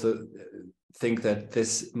I also think that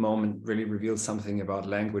this moment really reveals something about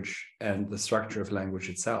language and the structure of language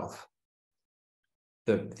itself.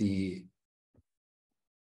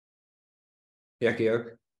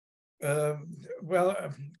 Georg? Well,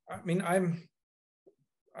 I mean, I'm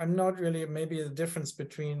not really, maybe the difference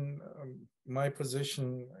between my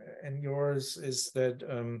position and yours is that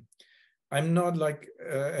I'm not like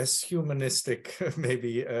as humanistic,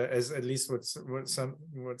 maybe as at least what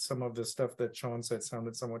some of the stuff that Seán said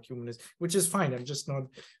sounded somewhat humanist, which is fine. I'm just not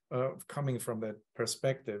coming from that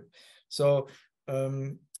perspective. So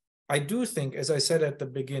I do think, as I said at the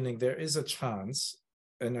beginning, there is a chance,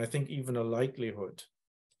 and I think even a likelihood,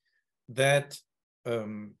 that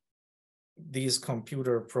these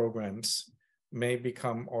computer programs may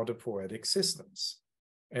become autopoietic systems.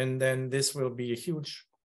 And then this will be a huge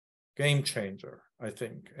game changer, I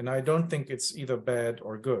think. And I don't think it's either bad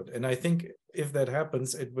or good. And I think if that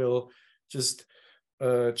happens, it will just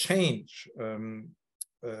change,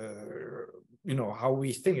 how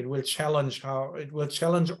we think. It will challenge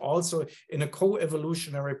also in a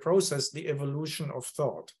co-evolutionary process, the evolution of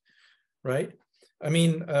thought, right? I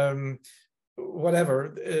mean,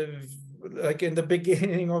 whatever, like in the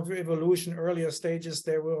beginning of evolution, earlier stages,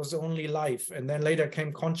 there was only life, and then later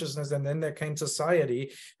came consciousness, and then there came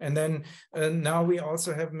society, and then now we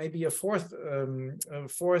also have maybe a fourth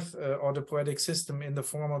autopoietic system in the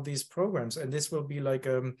form of these programs, and this will be like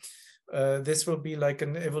an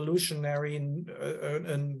evolutionary.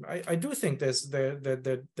 And I do think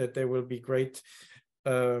that there will be great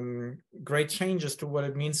changes to what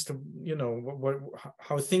it means to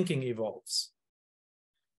how thinking evolves.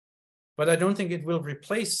 But I don't think it will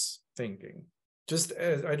replace thinking.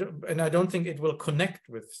 I don't think it will connect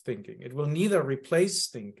with thinking. It will neither replace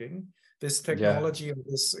thinking, this technology,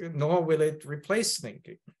 nor will it replace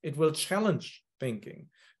thinking. It will challenge thinking,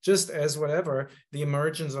 just as whatever the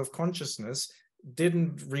emergence of consciousness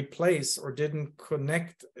didn't replace or didn't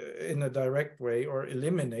connect in a direct way or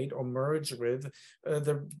eliminate or merge with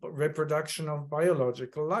the reproduction of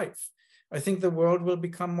biological life. I think the world will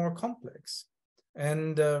become more complex.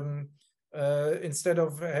 And instead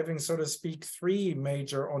of having, so to speak, 3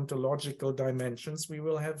 major ontological dimensions, we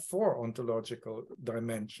will have 4 ontological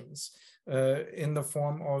dimensions in the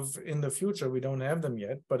form of, in the future, we don't have them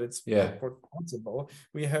yet, but it's possible.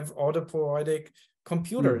 We have autopoietic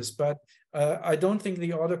computers, but I don't think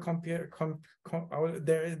the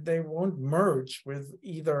they won't merge with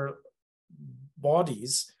either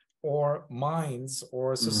bodies or minds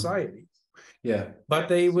or society. But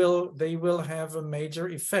they will have a major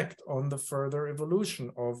effect on the further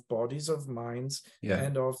evolution of bodies, of minds,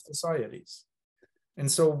 and of societies.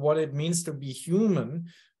 And so what it means to be human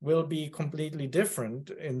will be completely different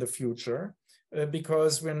in the future,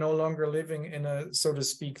 because we're no longer living in a, so to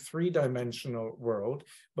speak, 3-dimensional world,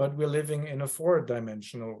 but we're living in a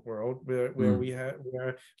 4-dimensional world where we have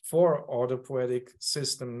 4 autopoietic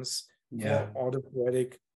systems, 4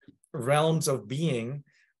 autopoietic realms of being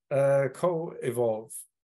co-evolve.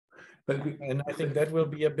 And I think that will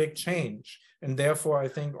be a big change. And therefore, I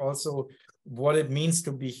think also what it means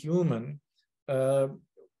to be human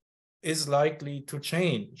is likely to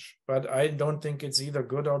change. But I don't think it's either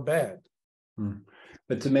good or bad.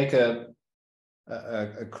 But to make a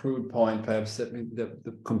crude point, perhaps, that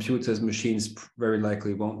the computers, machines very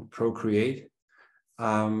likely won't procreate.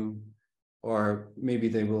 Or maybe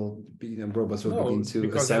they will be, robots will begin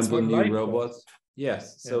to assemble new robots.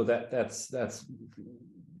 Yes, so that's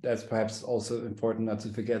perhaps also important not to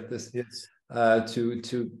forget this. Yes.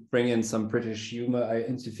 To bring in some British humor, I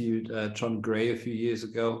interviewed John Gray a few years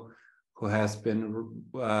ago, who has been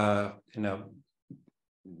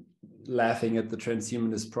laughing at the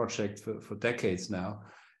transhumanist project for decades now,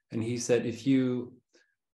 and he said if you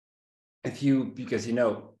because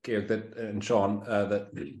Georg, that and Seán,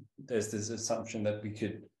 that there's this assumption that we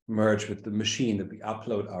could merge with the machine, that we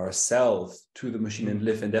upload ourselves to the machine and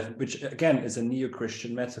live indefinitely, which again is a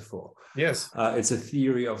neo-Christian metaphor. Yes, it's a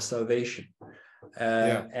theory of salvation.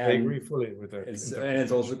 I agree fully with that. And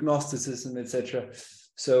it's also Gnosticism, etc.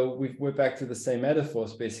 So we're back to the same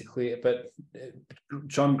metaphors basically. But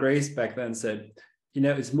John Grace back then said,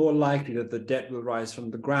 it's more likely that the dead will rise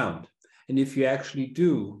from the ground, and if you actually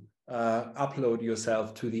do upload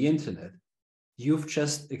yourself to the internet, you've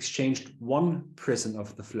just exchanged one prison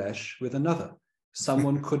of the flesh with another.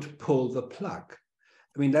 Someone could pull the plug.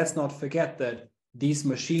 I mean, let's not forget that these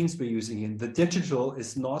machines we're using in the digital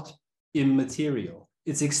is not immaterial.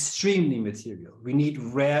 It's extremely material. We need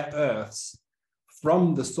rare earths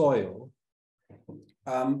from the soil,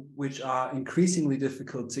 which are increasingly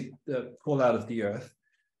difficult to pull out of the earth,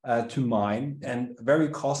 to mine, and very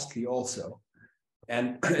costly also.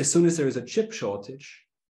 And as soon as there is a chip shortage,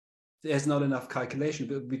 there's not enough calculation.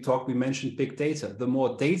 We mentioned big data. The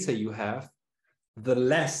more data you have, the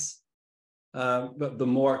less, the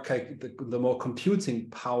more computing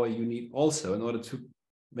power you need also in order to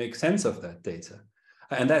make sense of that data.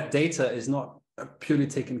 And that data is not purely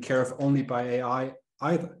taken care of only by AI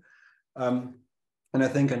either. And I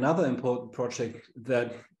think another important project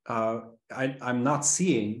that I'm not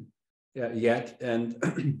seeing yet,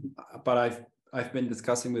 but I've been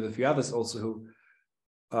discussing with a few others also who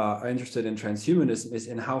are interested in transhumanism, is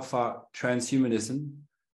in how far transhumanism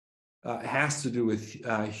has to do with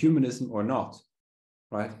humanism or not,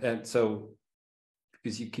 right? And so,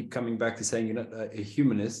 because you keep coming back to saying you're not a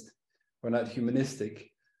humanist or not humanistic,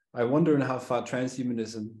 I wonder in how far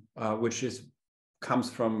transhumanism, which comes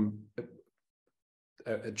from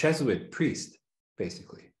a Jesuit priest,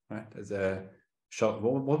 basically, right? As a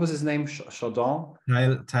what was his name? Chardin?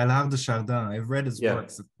 Teilhard de Chardin. I've read his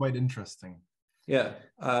works. It's quite interesting. Yeah,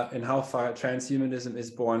 and how far transhumanism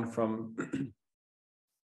is born from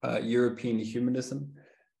European humanism,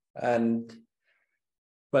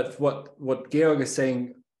 but what Georg is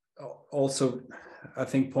saying also, I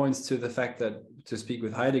think, points to the fact that, to speak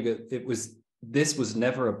with Heidegger, this was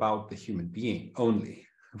never about the human being only.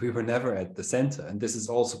 We were never at the center, and this is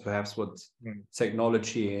also perhaps what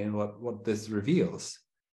technology and what this reveals,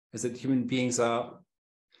 is that human beings are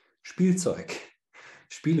Spielzeug.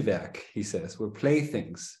 Spielwerk, he says, we're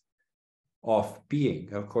playthings of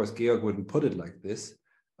being. Of course, Georg wouldn't put it like this,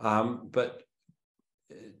 but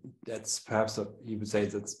that's perhaps what he would say,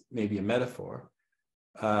 that's maybe a metaphor.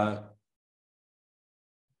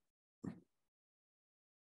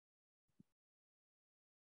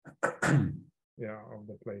 Yeah, of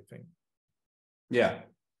the plaything. Yeah.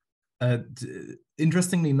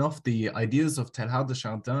 Interestingly enough, the ideas of Teilhard de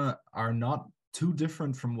Chardin are not too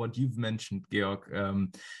different from what you've mentioned, Georg.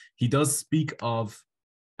 He does speak of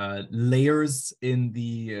layers in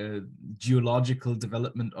the geological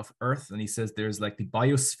development of Earth, and he says there's like the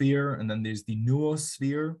biosphere, and then there's the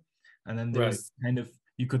noosphere, and then there's kind of,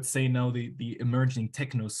 you could say now, the emerging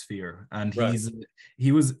technosphere. And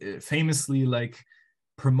he was famously like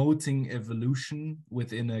promoting evolution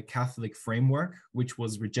within a Catholic framework, which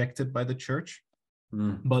was rejected by the church.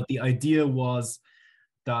 But the idea was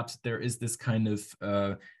that there is this kind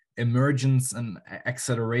of emergence and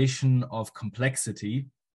acceleration of complexity,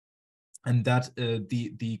 and that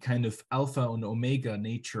the kind of alpha and omega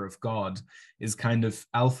nature of God is kind of,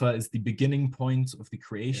 alpha is the beginning point of the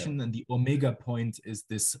creation, and the omega point is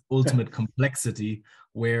this ultimate complexity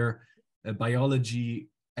where biology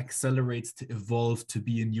accelerates to evolve to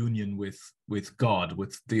be in union with God,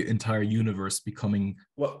 with the entire universe becoming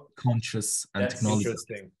conscious and technology.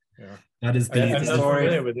 Interesting. Yeah, that is I'm not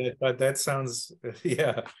familiar with it, but that sounds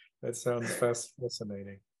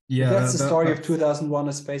fascinating. Yeah, that's the story of 2001: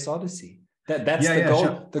 A Space Odyssey. That's the goal.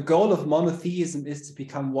 Sure. The goal of monotheism is to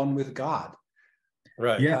become one with God.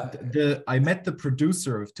 Right. Yeah. I met the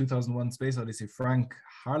producer of 2001: Space Odyssey, Frank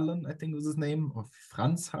Harlan, I think was his name, or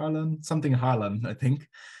Franz Harlan, something Harlan, I think.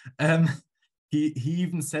 He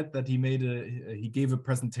even said that he gave a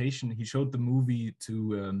presentation. He showed the movie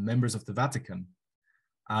to members of the Vatican,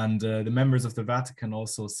 and the members of the Vatican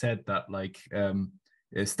also said that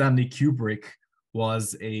Stanley Kubrick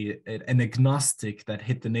was an agnostic that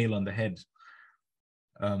hit the nail on the head.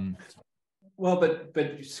 Well, but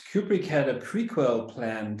Kubrick had a prequel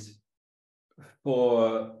planned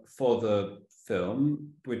for the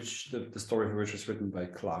film, which the story for which was written by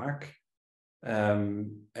Clarke,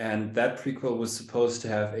 and that prequel was supposed to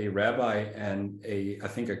have a rabbi and I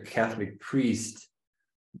think a Catholic priest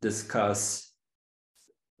discuss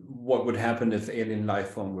what would happen if alien life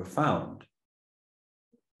form were found.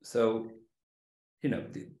 So,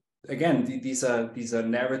 these are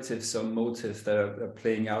narratives or motives that are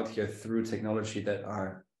playing out here through technology that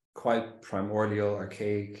are quite primordial,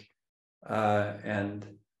 archaic,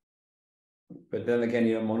 but then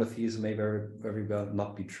again, monotheism may very, very well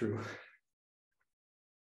not be true.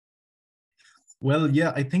 Well,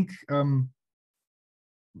 yeah, I think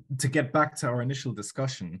to get back to our initial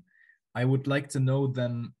discussion, I would like to know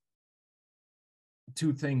then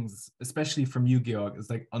two things, especially from you, Georg. Is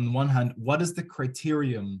like, on one hand, what is the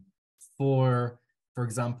criterion for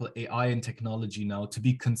example, AI and technology now to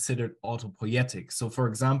be considered autopoietic? So, for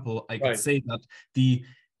example, I could say that the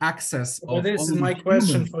access But of this all is my the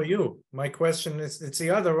question human. for you. My question is, it's the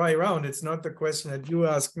other way around. It's not the question that you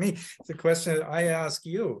ask me. It's the question that I ask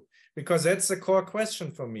you, because that's the core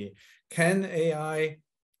question for me. Can AI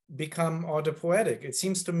become autopoietic? It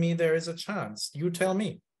seems to me there is a chance. You tell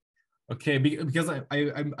me. Okay, because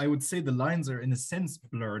I would say the lines are in a sense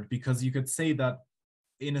blurred, because you could say that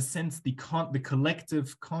in a sense the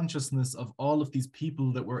collective consciousness of all of these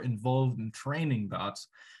people that were involved in training that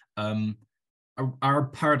are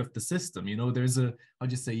part of the system. You know, there's a, how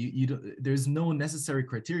do you say, there's no necessary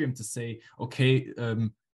criterion to say, okay,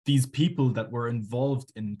 these people that were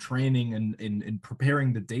involved in training and in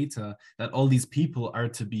preparing the data, that all these people are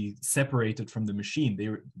to be separated from the machine. They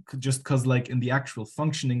were just because, like, in the actual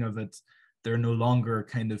functioning of it, they're no longer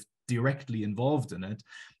kind of directly involved in it.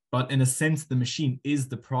 But in a sense, the machine is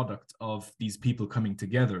the product of these people coming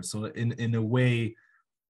together. So in a way,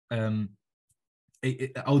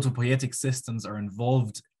 autopoietic systems are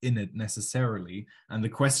involved in it necessarily. And the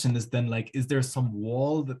question is then, like, is there some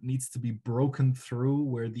wall that needs to be broken through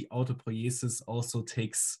where the autopoiesis also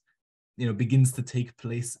takes, you know, begins to take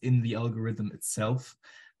place in the algorithm itself?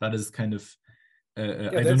 That is kind of, I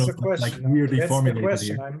don't know, the question. like weirdly That's formulated the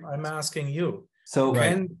question here. I'm asking you. So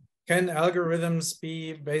Right. Can algorithms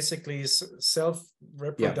be basically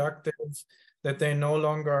self-reproductive, that they no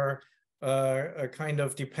longer kind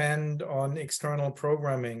of depend on external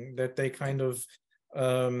programming, that they kind of,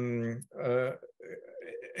 in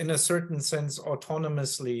a certain sense,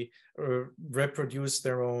 autonomously reproduce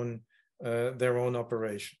their own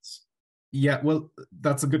operations? Yeah, well,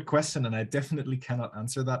 that's a good question, and I definitely cannot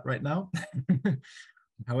answer that right now.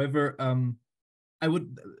 However, I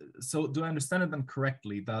would, so do I understand it then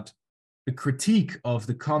correctly that the critique of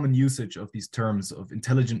the common usage of these terms of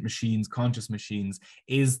intelligent machines, conscious machines,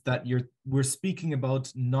 is that we're speaking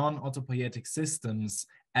about non-autopoietic systems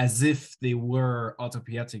as if they were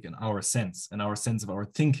autopoietic in our sense of our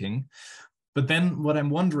thinking. But then what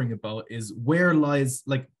I'm wondering about is where lies,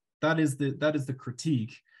 like, that is the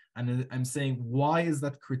critique. And I'm saying, why is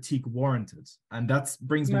that critique warranted? And that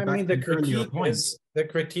brings me back to an earlier point. The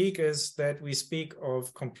critique is that we speak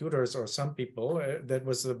of computers, or some people, that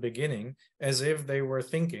was the beginning, as if they were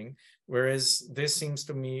thinking, whereas this seems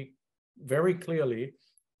to me very clearly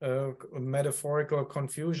a metaphorical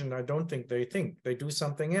confusion. I don't think they think. They do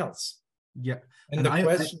something else. Yeah. And the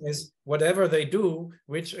question is, whatever they do,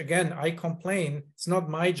 which again, I complain, it's not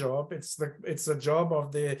my job. It's the job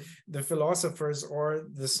of the philosophers or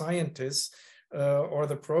the scientists or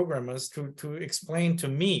the programmers to explain to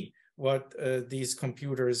me what these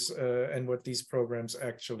computers and what these programs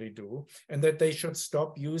actually do, and that they should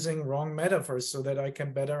stop using wrong metaphors so that I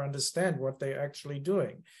can better understand what they're actually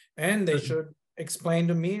doing. And they should explain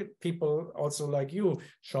to me, people also like you,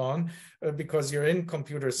 Seán, because you're in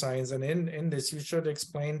computer science and in this, you should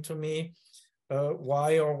explain to me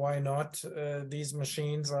why or why not these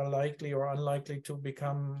machines are likely or unlikely to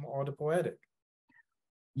become autopoietic.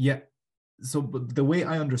 Yeah. So but the way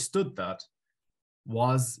I understood that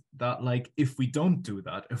was that, like, if we don't do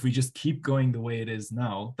that, if we just keep going the way it is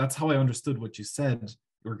now, that's how I understood what you said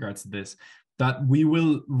in regards to this, that we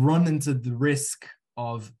will run into the risk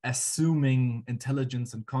of assuming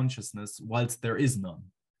intelligence and consciousness whilst there is none,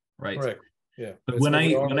 right? Correct. Yeah. But when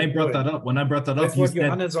I brought that up, that's what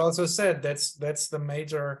Johannes also said. That's the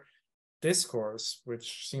major discourse,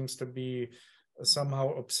 which seems to be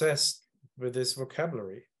somehow obsessed with this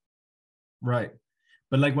vocabulary. Right.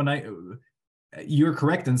 But like you're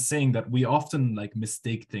correct in saying that we often, like,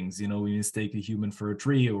 mistake things. You know, we mistake a human for a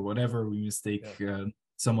tree or whatever. We mistake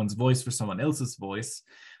someone's voice for someone else's voice.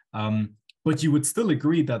 But you would still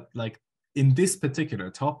agree that, like, in this particular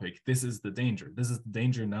topic, this is the danger. This is the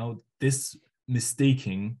danger now. This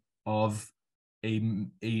mistaking of a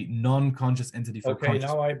non-conscious entity for conscious.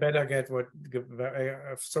 Now I better get what.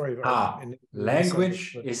 Sorry.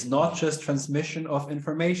 Language is not just transmission of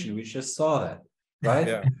information. We just saw that, right?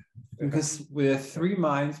 Yeah. Because we're three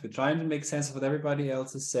minds. We're trying to make sense of what everybody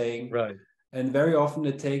else is saying. Right. And very often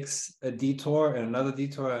it takes a detour and another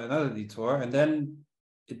detour and another detour, and then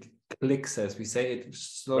it clicks, as we say. It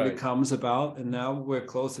slowly comes about, and now we're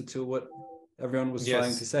closer to what everyone was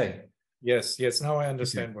trying to say. Yes. Now I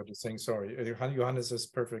understand what you're saying. Sorry, Johannes is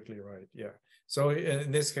perfectly right. Yeah. So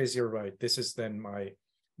in this case, you're right. This is then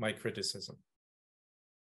my criticism,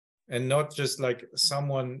 and not just like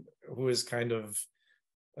someone who is kind of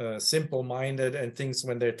simple-minded and thinks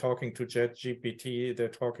when they're talking to ChatGPT, they're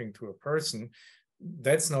talking to a person.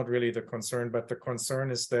 That's not really the concern, but the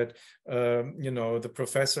concern is that the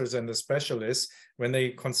professors and the specialists, when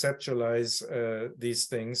they conceptualize these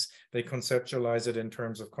things, they conceptualize it in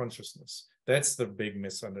terms of consciousness. That's the big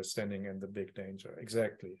misunderstanding and the big danger.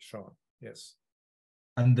 Exactly, Sean. Yes.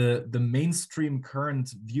 And the mainstream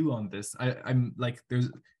current view on this, I'm like, there's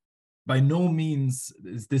by no means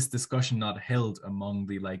is this discussion not held among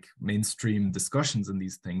the like mainstream discussions in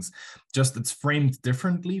these things. Just it's framed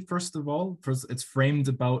differently. First of all, it's framed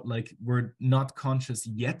about like we're not conscious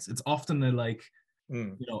yet. It's often a like,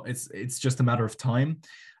 you know, it's just a matter of time.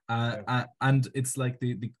 And it's like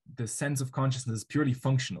the sense of consciousness is purely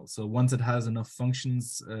functional. So once it has enough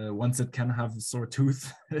functions, once it can have a sore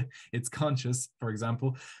tooth, it's conscious, for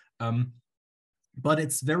example. But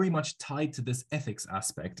it's very much tied to this ethics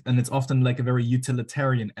aspect, and it's often like a very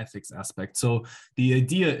utilitarian ethics aspect. So the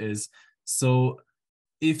idea is, so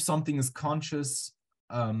if something is conscious,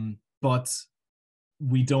 but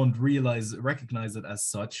we don't recognize it as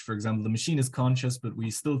such. For example, the machine is conscious, but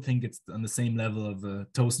we still think it's on the same level of a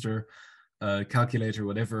toaster, calculator,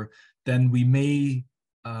 whatever, then we may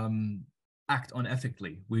act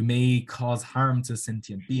unethically. We may cause harm to a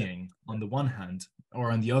sentient being on the one hand, or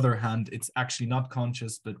on the other hand, it's actually not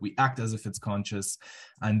conscious, but we act as if it's conscious.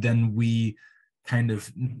 And then we kind of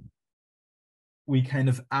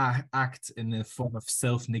act in a form of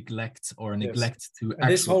self-neglect or neglect to and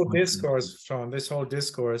this whole discourse, Sean, this whole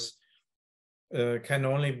discourse can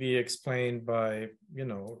only be explained by, you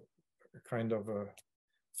know, kind of a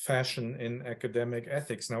fashion in academic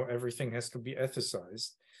ethics. Now everything has to be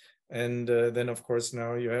ethicized. And then, of course,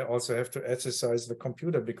 now you also have to ethicize the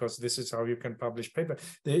computer, because this is how you can publish paper.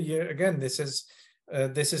 Again, this is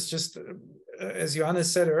just, as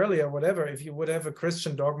Johannes said earlier, whatever, if you would have a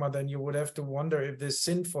Christian dogma, then you would have to wonder if this is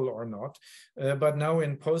sinful or not. But now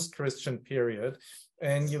in post-Christian period,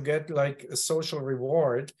 and you get like a social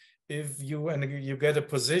reward if you get a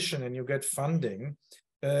position and you get funding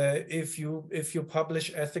if you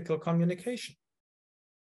publish ethical communication.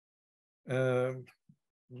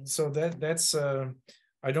 So that's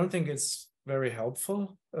I don't think it's very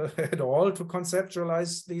helpful at all to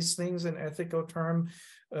conceptualize these things in ethical term,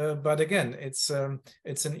 but again, it's an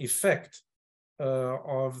effect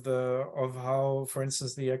of how, for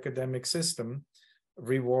instance, the academic system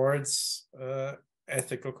rewards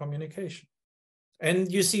ethical communication. And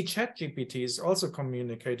you see, ChatGPT is also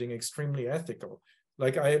communicating extremely ethical.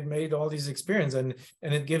 Like, I have made all these experiences,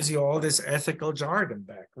 and it gives you all this ethical jargon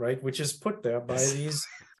back, right? Which is put there by these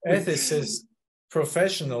ethicist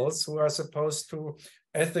professionals who are supposed to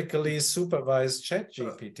ethically supervise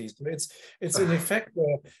ChatGPT. So it's in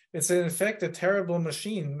effect a terrible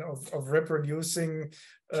machine of reproducing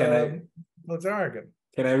jargon.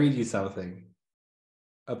 Can I read you something?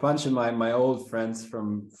 A bunch of my old friends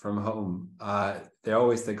from home,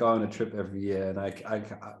 they go on a trip every year, and I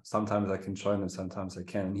sometimes I can join them, sometimes I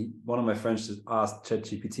can. And one of my friends just asked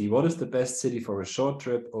ChatGPT, what is the best city for a short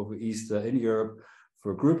trip over Easter in Europe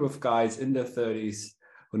for a group of guys in their 30s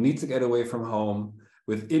who need to get away from home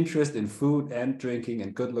with interest in food and drinking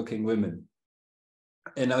and good-looking women?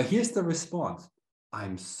 And now here's the response.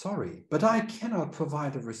 I'm sorry, but I cannot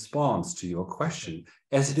provide a response to your question,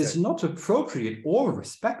 as it is not appropriate or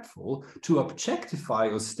respectful to objectify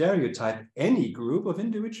or stereotype any group of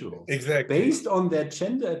individuals based on their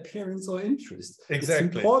gender, appearance, or interest. It's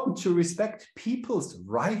important to respect people's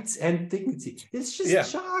rights and dignity. It's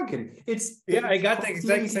just jargon. I got the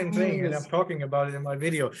exact same thing, and I'm talking about it in my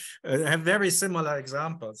video. I have very similar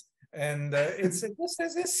examples. And that's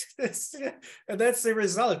the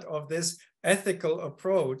result of this ethical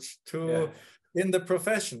approach to in the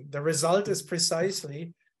profession. The result is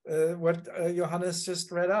precisely what Johannes just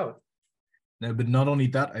read out. No, but not only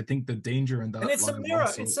that, I think the danger in that. And it's a mirror.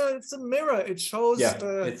 Also... It's a mirror. It shows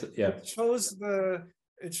it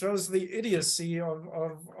shows the idiocy of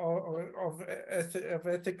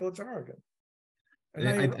ethical jargon. And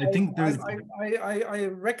I think there's.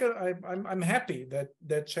 I'm happy that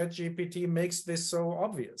ChatGPT makes this so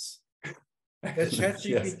obvious. That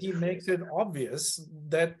ChatGPT makes it obvious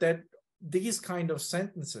that these kind of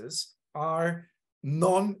sentences are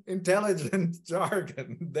non-intelligent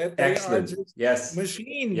jargon. That they are just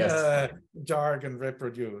machine jargon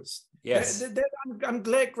reproduced. Yes. I'm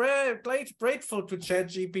grateful to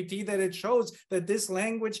ChatGPT that it shows that this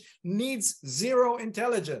language needs zero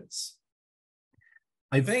intelligence.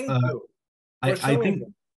 Thank you. I think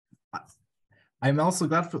I'm also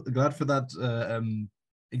glad for that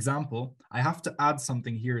example. I have to add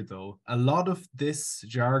something here, though. A lot of this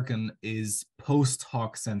jargon is post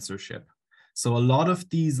hoc censorship. So a lot of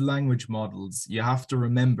these language models, you have to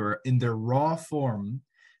remember, in their raw form,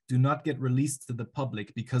 do not get released to the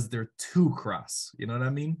public because they're too crass. You know what I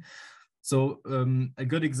mean? So a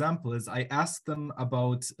good example is I asked them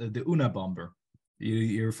about the Unabomber.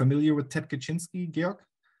 You're familiar with Ted Kaczynski, Georg?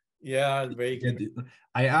 Yeah, vaguely.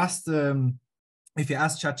 I asked if you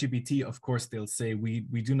ask ChatGPT, of course they'll say we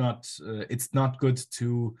do not. It's not good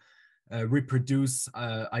to reproduce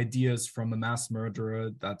ideas from a mass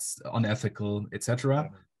murderer. That's unethical, etc.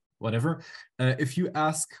 Yeah. Whatever. If you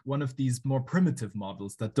ask one of these more primitive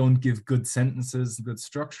models that don't give good sentences, good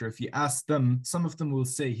structure, if you ask them, some of them will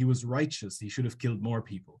say he was righteous. He should have killed more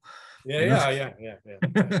people. Yeah.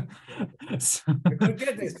 So, You could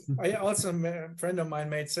get this. I also, a friend of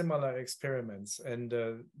mine made similar experiments, and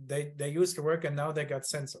they used to work, and now they got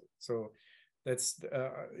censored. So that's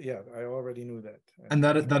yeah, I already knew that. And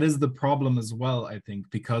that is the problem as well, I think,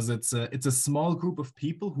 because it's a small group of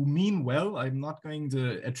people who mean well. I'm not going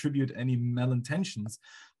to attribute any malintentions,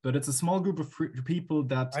 but it's a small group of people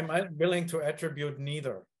that I'm willing to attribute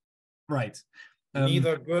neither. Right.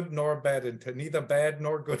 Neither good nor bad neither bad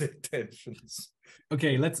nor good intentions.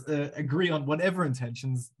 Okay, let's agree on whatever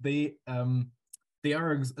intentions. They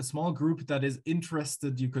are a small group that is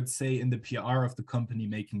interested, you could say, in the PR of the company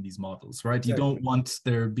making these models, right? Exactly. You don't want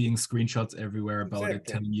there being screenshots everywhere about it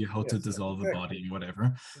Exactly. telling you how to dissolve a body and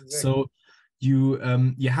whatever. Exactly. So you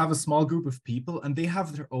have a small group of people, and they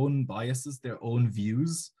have their own biases, their own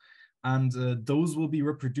views, and those will be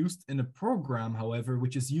reproduced in a program, however,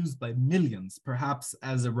 which is used by millions, perhaps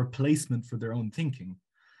as a replacement for their own thinking.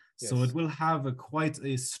 So Yes. it will have quite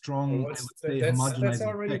a strong, Well, I would say, that's homogenizing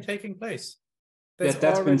already effect. taking place.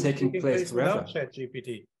 That's been taking place forever. Without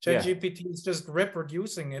ChatGPT. ChatGPT is just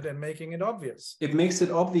reproducing it and making it obvious. It makes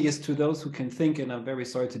it obvious to those who can think, and I'm very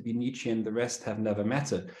sorry to be Nietzschean, the rest have never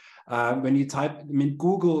met it. When you type, I mean,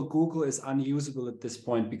 Google is unusable at this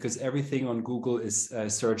point because everything on Google is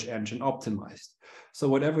search engine optimized. So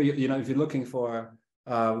whatever, you know, if you're looking for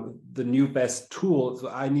the new best tool, so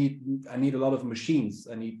I need a lot of machines,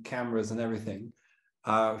 I need cameras and everything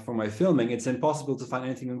for my filming. It's impossible to find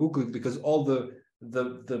anything on Google because all the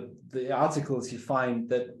articles you find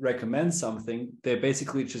that recommend something, they're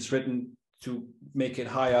basically just written to make it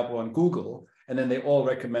high up on Google, and then they all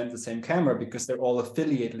recommend the same camera because they're all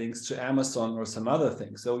affiliate links to Amazon or some other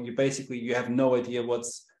thing. So you have no idea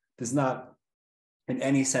there's not in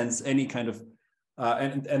any sense any kind of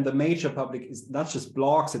and the major public is not just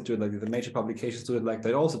blogs that do it like that, the major publications do it like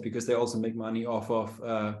that also because they also make money off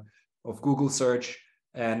of Google search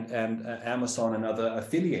and Amazon and other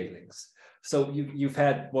affiliate links. So you've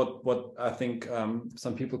had what I think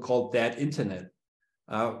some people call dead internet.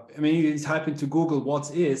 I mean, you type into Google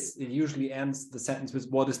what is, it usually ends the sentence with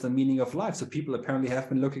what is the meaning of life. So people apparently have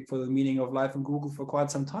been looking for the meaning of life on Google for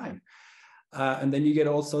quite some time. And then you get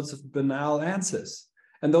all sorts of banal answers.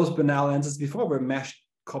 And those banal answers before were mashed,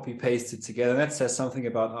 copy pasted together. That says something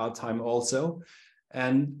about our time also.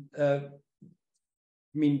 And I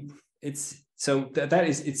mean, it's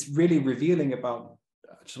really revealing about,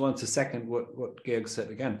 I just wanted to second what Georg said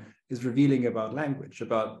again, is revealing about language,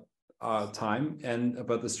 about our time and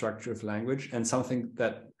about the structure of language, and something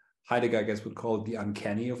that Heidegger, I guess, would call the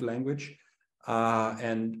uncanny of language.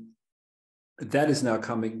 And that is now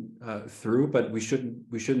coming through, but we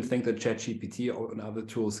shouldn't think that ChatGPT or other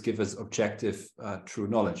tools give us objective, true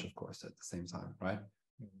knowledge, of course, at the same time, right?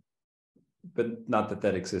 But not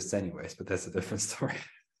that exists anyways, but that's a different story.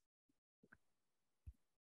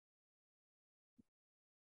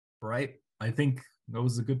 Right. I think that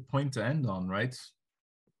was a good point to end on, right?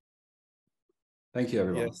 Thank you,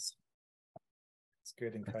 everyone. Yes. It's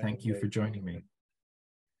good. Thank you for joining me.